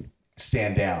accomplished,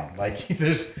 stand down. Like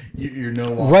you're no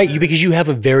longer right, because you have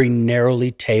a very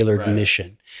narrowly tailored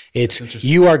mission.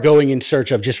 You are going in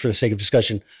search of, just for the sake of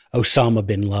discussion, Osama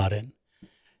bin Laden.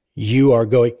 You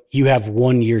have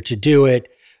 1 year to do it.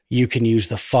 You can use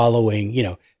the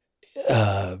following,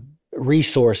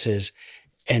 resources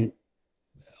and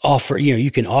offer,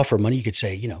 you can offer money. You could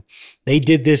say, they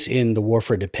did this in the War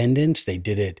for Independence. They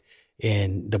did it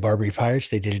in the Barbary Pirates.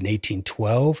 They did it in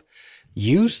 1812.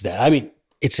 Use that. I mean,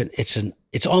 it's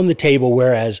on the table.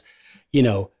 Whereas,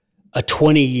 a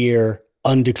 20-year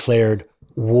undeclared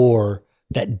war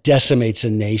that decimates a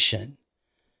nation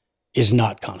is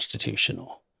not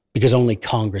constitutional because only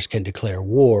Congress can declare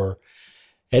war.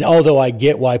 And although I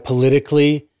get why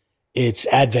politically it's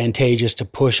advantageous to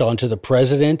push onto the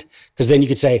president, because then you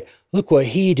could say, look what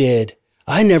he did.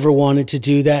 I never wanted to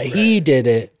do that. Right. He did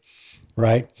it,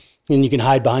 right? And you can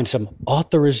hide behind some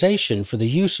authorization for the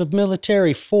use of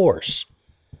military force.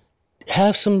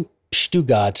 Have some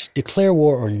Stugats, declare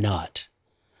war or not,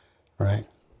 right?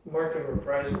 Market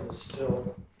reprisal is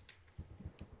still,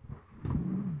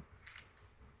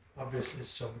 obviously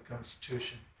it's still in the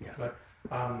Constitution, but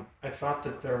I thought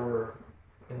that there were,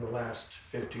 in the last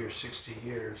 50 or 60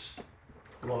 years,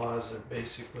 laws that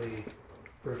basically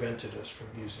prevented us from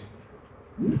using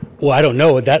that. Well, I don't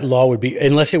know what that law would be,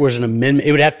 unless it was an amendment.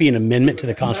 It would have to be an amendment to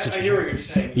the I Constitution. hear what you're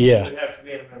saying. Yeah. It would have to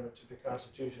be an amendment to the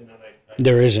Constitution, and I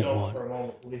There isn't don't one. for a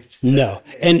moment believe that. No.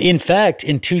 And in fact,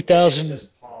 in 2000... It's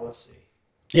just policy.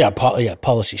 Yeah,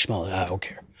 policy small. I don't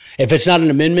care. If it's not an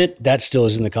amendment, that still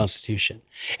is in the Constitution.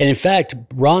 And in fact,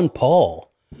 Ron Paul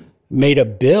made a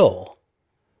bill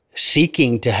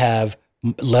seeking to have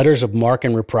letters of marque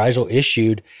and reprisal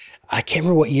issued. I can't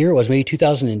remember what year it was, maybe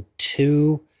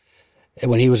 2002,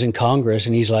 when he was in Congress.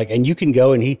 And he's like, and you can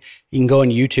go and you can go on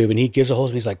YouTube, and he gives a whole,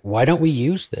 he's like, why don't we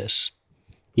use this?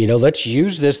 Let's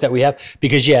use this that we have,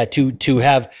 because to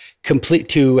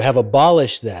have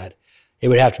abolished that, it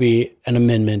would have to be an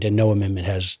amendment, and no amendment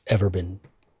has ever been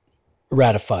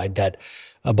ratified that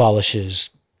abolishes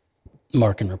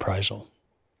marque and reprisal.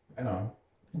 I know.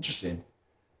 Interesting.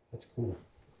 That's cool.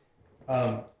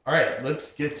 All right,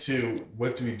 let's get to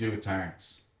what do we do with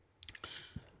tyrants?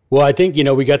 Well, I think,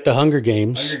 we got the Hunger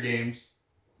Games. Hunger Games.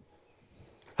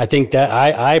 I think that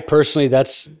I personally,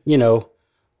 that's,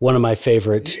 one of my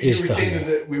favorites is the Hunger. You were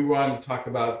saying that we wanted to talk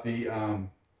about the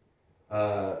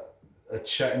another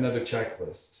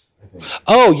checklist, I think.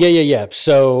 Oh, yeah.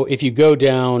 So if you go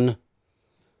down,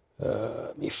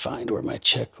 let me find where my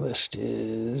checklist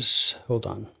is. Hold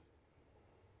on.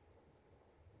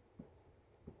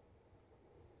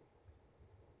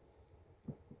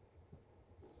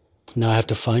 Now I have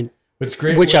to find. It's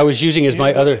great. Which I was using as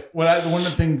my other. One of the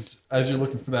things, as you're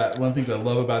looking for that, one of the things I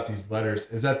love about these letters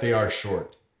is that they are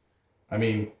short. I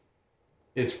mean,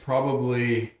 it's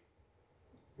probably.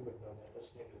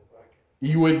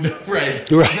 You wouldn't know,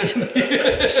 right? Right.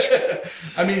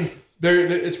 I mean,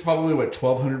 it's probably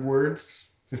 1,200 words,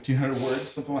 1,500 words,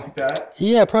 something like that.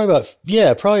 Yeah,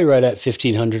 probably right at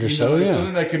 1,500 or so. Yeah,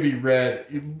 something that could be read.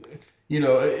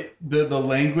 The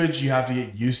language you have to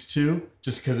get used to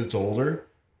just because it's older,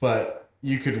 but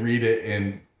you could read it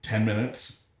in 10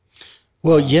 minutes.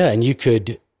 Well, and you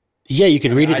could read it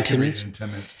in 10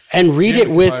 minutes, and read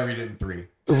Jim it with. Probably read it in 3.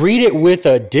 Read it with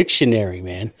a dictionary,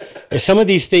 man. Some of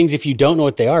these things, if you don't know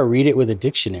what they are, read it with a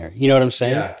dictionary. You know what I'm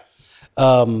saying? Yeah.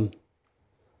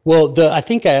 Well, I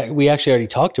think we actually already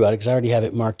talked about it because I already have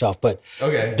it marked off. But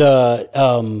okay.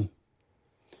 The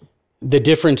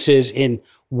differences in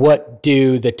what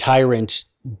do the tyrants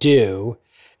do,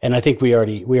 and I think we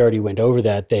already went over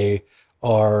that. They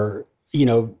are,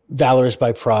 valorous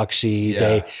by proxy.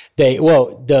 Yeah.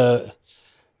 The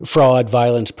fraud,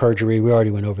 violence, perjury. We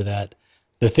already went over that.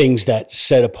 The things that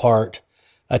set apart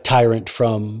a tyrant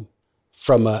from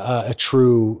a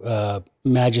true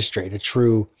magistrate, a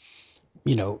true,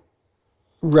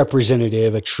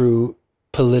 representative, a true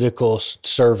political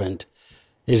servant,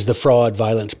 is the fraud,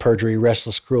 violence, perjury,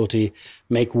 restless cruelty,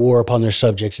 make war upon their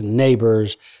subjects and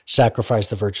neighbors, sacrifice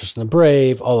the virtuous and the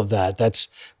brave, all of that.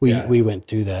 We went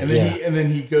through that. And then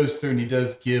he goes through and he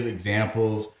does give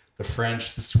examples, the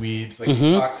French, the Swedes, he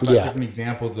talks about different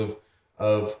examples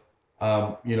of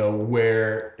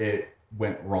where it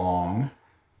went wrong.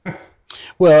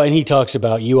 Well, and he talks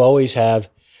about you always have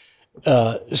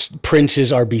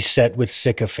princes are beset with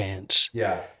sycophants.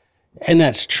 Yeah. And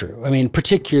that's true. I mean,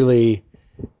 particularly,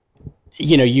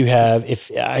 you have,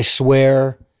 if I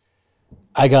swear,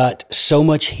 I got so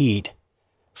much heat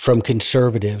from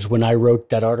conservatives when I wrote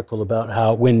that article about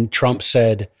how when Trump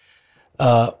said,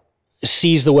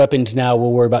 seize the weapons now,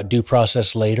 we'll worry about due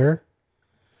process later.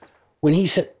 When he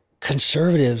said,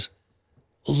 conservatives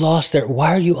lost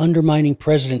why are you undermining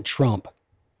President Trump?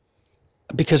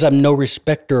 Because I'm no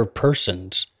respecter of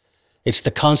persons. It's the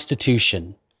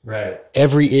Constitution. Right.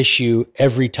 Every issue,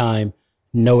 every time,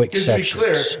 no exceptions. To be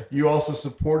clear, you also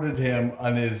supported him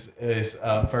on his if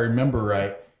I remember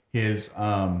right, his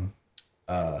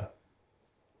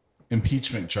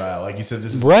impeachment trial. Like you said,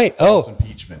 this is right. False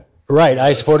impeachment. Right.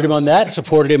 I supported him on that.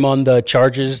 Supported him on the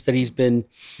charges that he's been,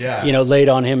 laid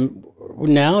on him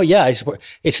now. Yeah, I support.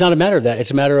 It's not a matter of that.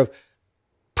 It's a matter of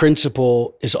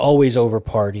principle is always over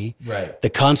party. Right. The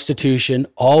Constitution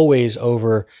always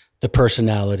over the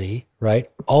personality. Right.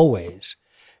 Always.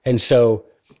 And so,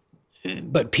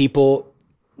 but people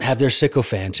have their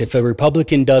sycophants. If a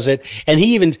Republican does it,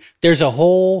 and there's a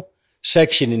whole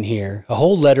section in here, a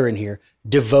whole letter in here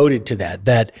devoted to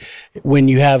that when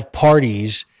you have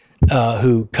parties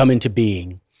who come into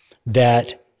being,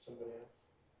 that,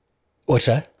 what's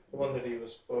that? The one that he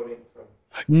was quoting from.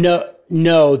 No,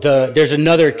 there's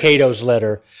another Cato's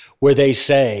letter where they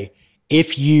say,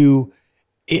 if the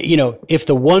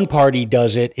one party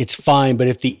does it, it's fine, but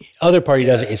if the other party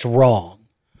does it, it's wrong.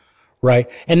 Right?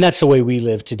 And that's the way we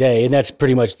live today. And that's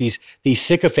pretty much these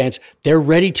sycophants. They're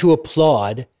ready to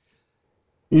applaud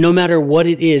no matter what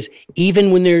it is,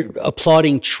 even when they're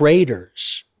applauding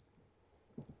traitors.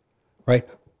 Right?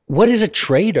 What is a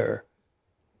traitor?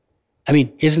 I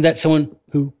mean, isn't that someone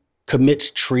who commits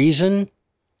treason?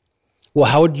 Well,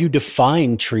 how would you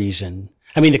define treason?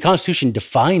 I mean, the Constitution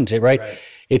defines it, right?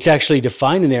 It's actually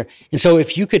defined in there. And so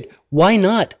if you could, why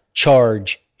not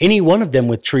charge any one of them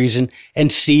with treason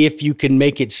and see if you can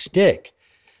make it stick?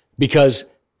 Because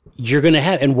you're going to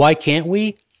have, and why can't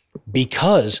we?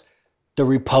 Because the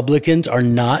Republicans are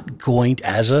not going,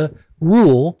 as a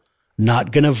rule,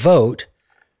 not going to vote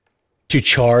to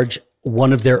charge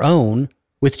one of their own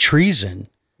with treason.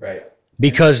 Right.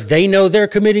 Because they know they're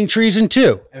committing treason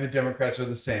too. And the Democrats are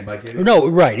the same. No,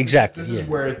 right, exactly. This is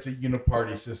where it's a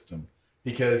uniparty system,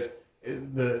 because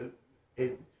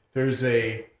there's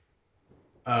a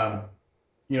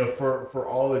for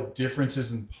all the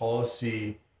differences in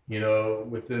policy,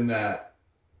 within that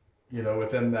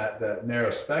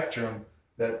narrow spectrum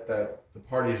that the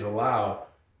parties allow,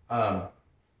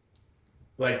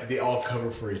 they all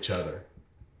cover for each other.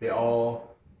 They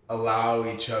all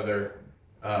allow each other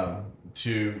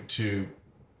to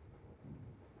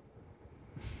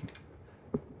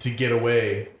get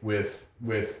away with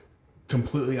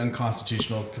completely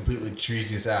unconstitutional, completely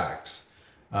treasonous acts,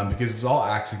 because it's all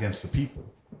acts against the people.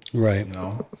 Right.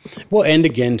 Well, and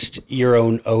against your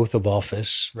own oath of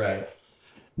office. Right.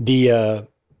 He's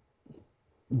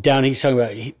talking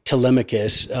about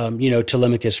Telemachus.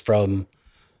 Telemachus from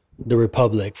the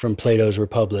Republic, from Plato's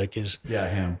Republic, is. Yeah,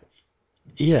 him.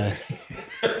 Yeah.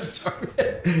 I'm sorry.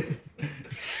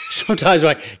 Sometimes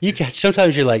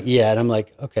sometimes you're like, yeah, and I'm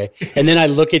like, okay. And then I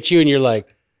look at you and you're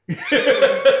like,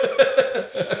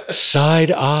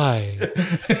 side eye. No,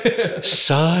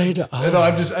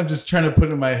 I'm just trying to put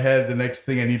in my head the next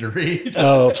thing I need to read.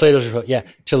 Oh, Plato's Republic. Yeah,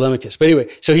 Telemachus. But anyway,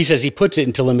 so he says, he puts it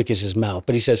in Telemachus's mouth,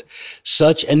 but he says,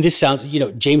 and this sounds,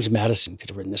 James Madison could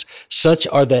have written this, such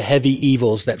are the heavy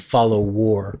evils that follow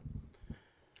war.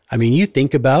 I mean, you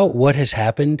think about what has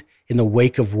happened in the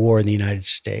wake of war in the United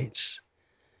States.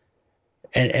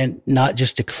 And not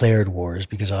just declared wars,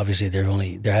 because obviously there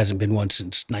hasn't been one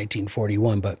since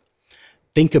 1941, but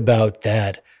think about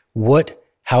that.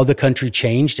 How the country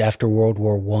changed after World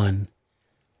War I,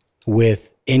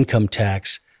 with income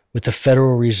tax, with the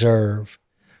Federal Reserve,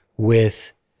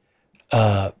 with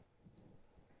the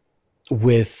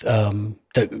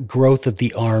growth of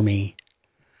the Army,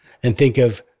 and think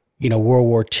of World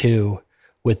War II,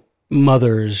 with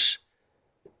mothers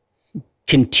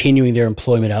continuing their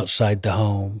employment outside the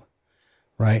home,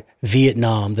 right?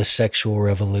 Vietnam, the sexual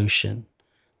revolution,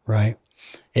 right?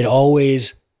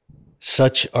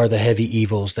 Such are the heavy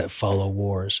evils that follow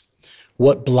wars.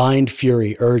 What blind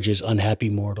fury urges unhappy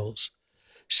mortals?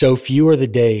 So few are the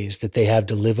days that they have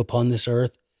to live upon this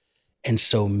earth, and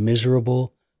so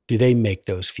miserable do they make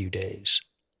those few days.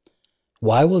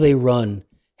 Why will they run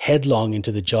headlong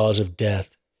into the jaws of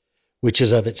death, which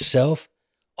is of itself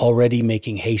already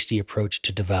making hasty approach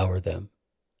to devour them?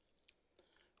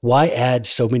 Why add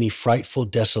so many frightful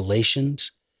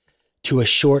desolations to a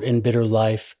short and bitter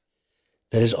life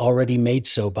that is already made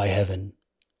so by heaven?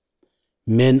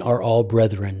 Men are all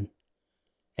brethren,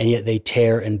 and yet they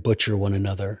tear and butcher one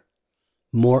another,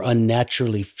 more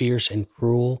unnaturally fierce and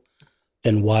cruel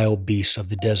than wild beasts of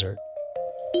the desert.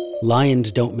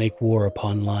 Lions don't make war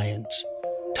upon lions,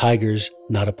 tigers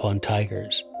not upon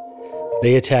tigers.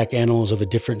 They attack animals of a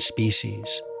different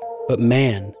species, but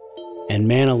man, and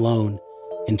man alone,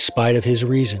 in spite of his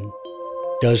reason,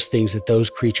 does things that those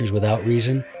creatures without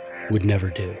reason would never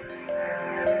do.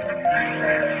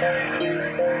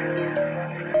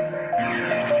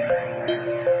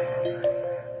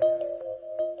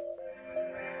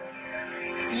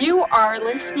 You are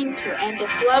listening to And If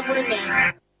Love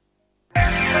Remains.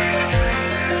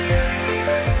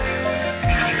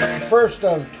 First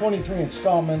of 23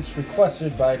 installments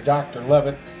requested by Dr.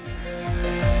 Levitt.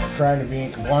 Trying to be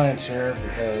in compliance here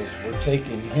because we're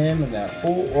taking him and that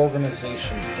whole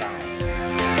organization down.